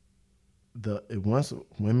 once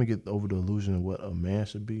women get over the illusion of what a man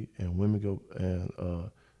should be, and women go and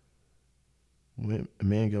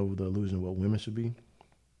men get over the illusion of what women should be,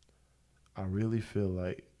 I really feel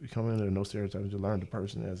like you come in there, no stereotypes, you learn the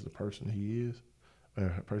person as the person he is,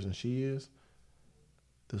 or the person she is.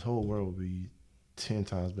 This whole world will be 10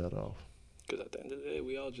 times better off. Because at the end of the day,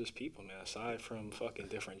 we all just people, man. Aside from fucking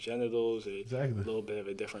different genitals, Exactly. a little bit of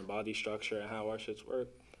a different body structure and how our shits work,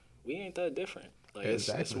 we ain't that different. Like it's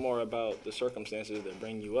Exactly. more about the circumstances that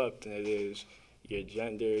bring you up than it is your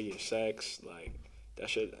gender, your sex. Like that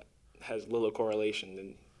shit has little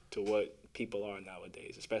correlation to what people are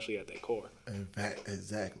nowadays, especially at their core. In fact,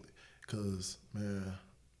 exactly. Because, man,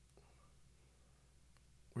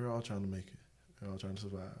 we're all trying to make it. We're all trying to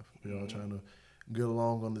survive. We're all trying to get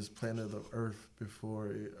along on this planet of Earth before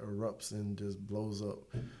it erupts and just blows up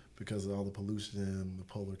because of all the pollution and the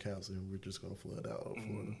polar caps, and we're just going to flood out of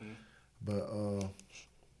Florida. But,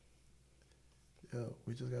 yeah,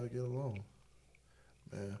 we just got to get along,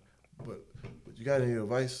 man. But you got any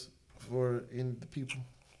advice for any of the people?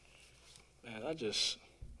 Man,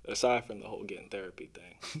 aside from the whole getting therapy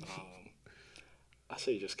thing, I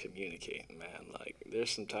say just communicating, man. Like,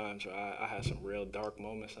 there's some times where I had some real dark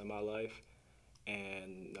moments in my life,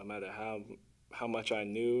 and no matter how much I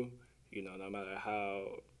knew, you know, no matter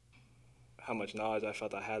how much knowledge I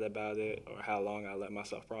felt I had about it or how long I let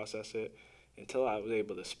myself process it, until I was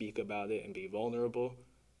able to speak about it and be vulnerable,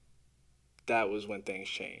 that was when things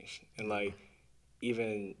changed. And like,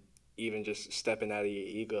 even just stepping out of your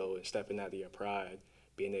ego and stepping out of your pride,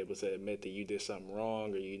 being able to admit that you did something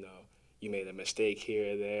wrong or, you know, you made a mistake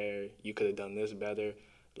here or there, you could have done this better.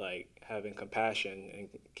 Like, having compassion and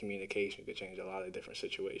communication could change a lot of different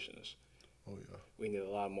situations. Oh, yeah. We need a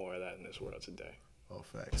lot more of that in this world today. Oh,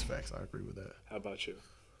 facts. I agree with that. How about you?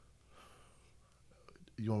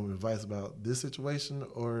 You want advice about this situation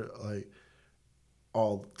or like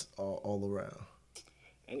all around?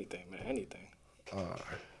 Anything, man, anything. All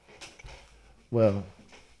right. Well,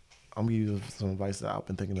 I'm gonna give you some advice that I've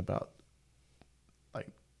been thinking about, like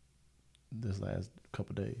this last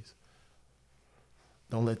couple of days.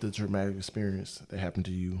 Don't let the traumatic experience that happened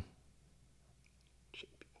to you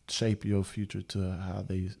shape your future to how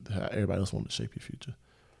everybody else wants to shape your future.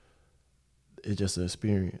 It's just an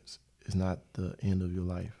experience. It's not the end of your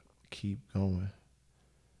life. Keep going.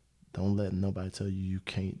 Don't let nobody tell you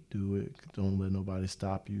can't do it. Don't let nobody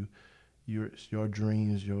stop you. Your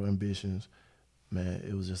dreams, your ambitions, man,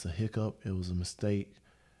 it was just a hiccup. It was a mistake.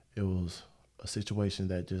 It was a situation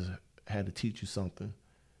that just had to teach you something.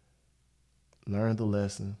 Learn the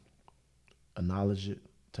lesson. Acknowledge it.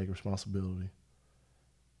 Take responsibility.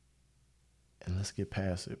 And let's get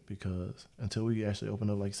past it, because until we actually open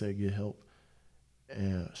up, like you said, get help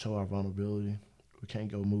and show our vulnerability, we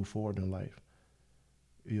can't move forward in life.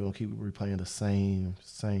 You're going to keep replaying the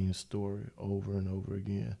same story over and over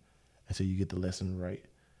again until you get the lesson right.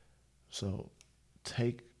 So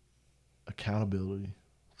take accountability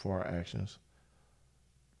for our actions.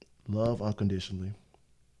 Love unconditionally.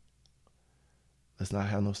 Let's not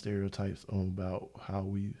have no stereotypes about how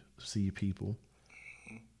we see people.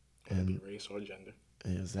 And race or gender.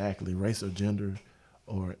 Exactly. Race or gender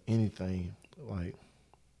or anything. Like,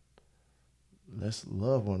 let's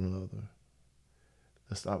love one another.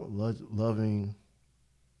 Let's stop loving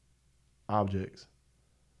objects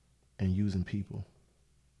and using people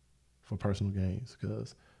for personal gains,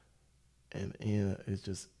 because in the end, it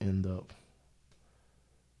just end up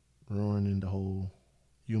ruining the whole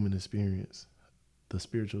human experience the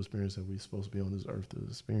spiritual experience that we're supposed to be on this earth to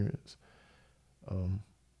experience.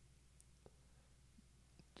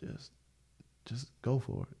 Just go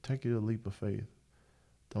for it. Take your leap of faith.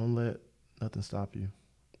 Don't let nothing stop you.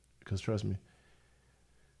 Because trust me,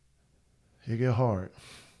 it get hard,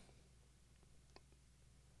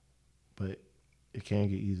 but it can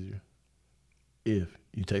get easier if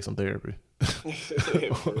you take some therapy.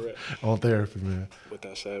 On therapy, man. With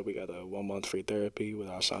that said, we got a 1 month free therapy with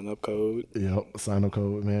our sign up code. Yep, sign up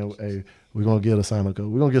code, man. Hey, we're gonna get a sign up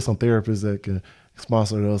code. We're gonna get some therapists that can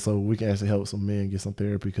sponsor us so we can actually help some men get some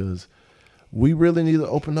therapy, because we really need to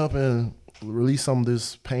open up and release some of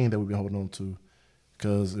this pain that we've been holding on to.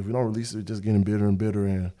 Because if we don't release it, we're just getting bitter and bitter,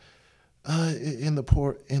 and in the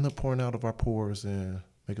pouring out of our pores and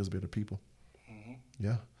make us better people. Mm-hmm.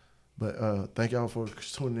 Yeah. But thank y'all for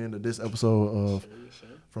tuning in to this episode of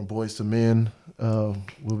From Boys to Men.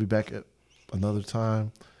 We'll be back at another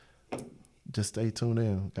time. Just stay tuned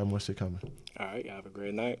in. Got more shit coming. All right. Have a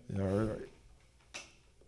great night. All right.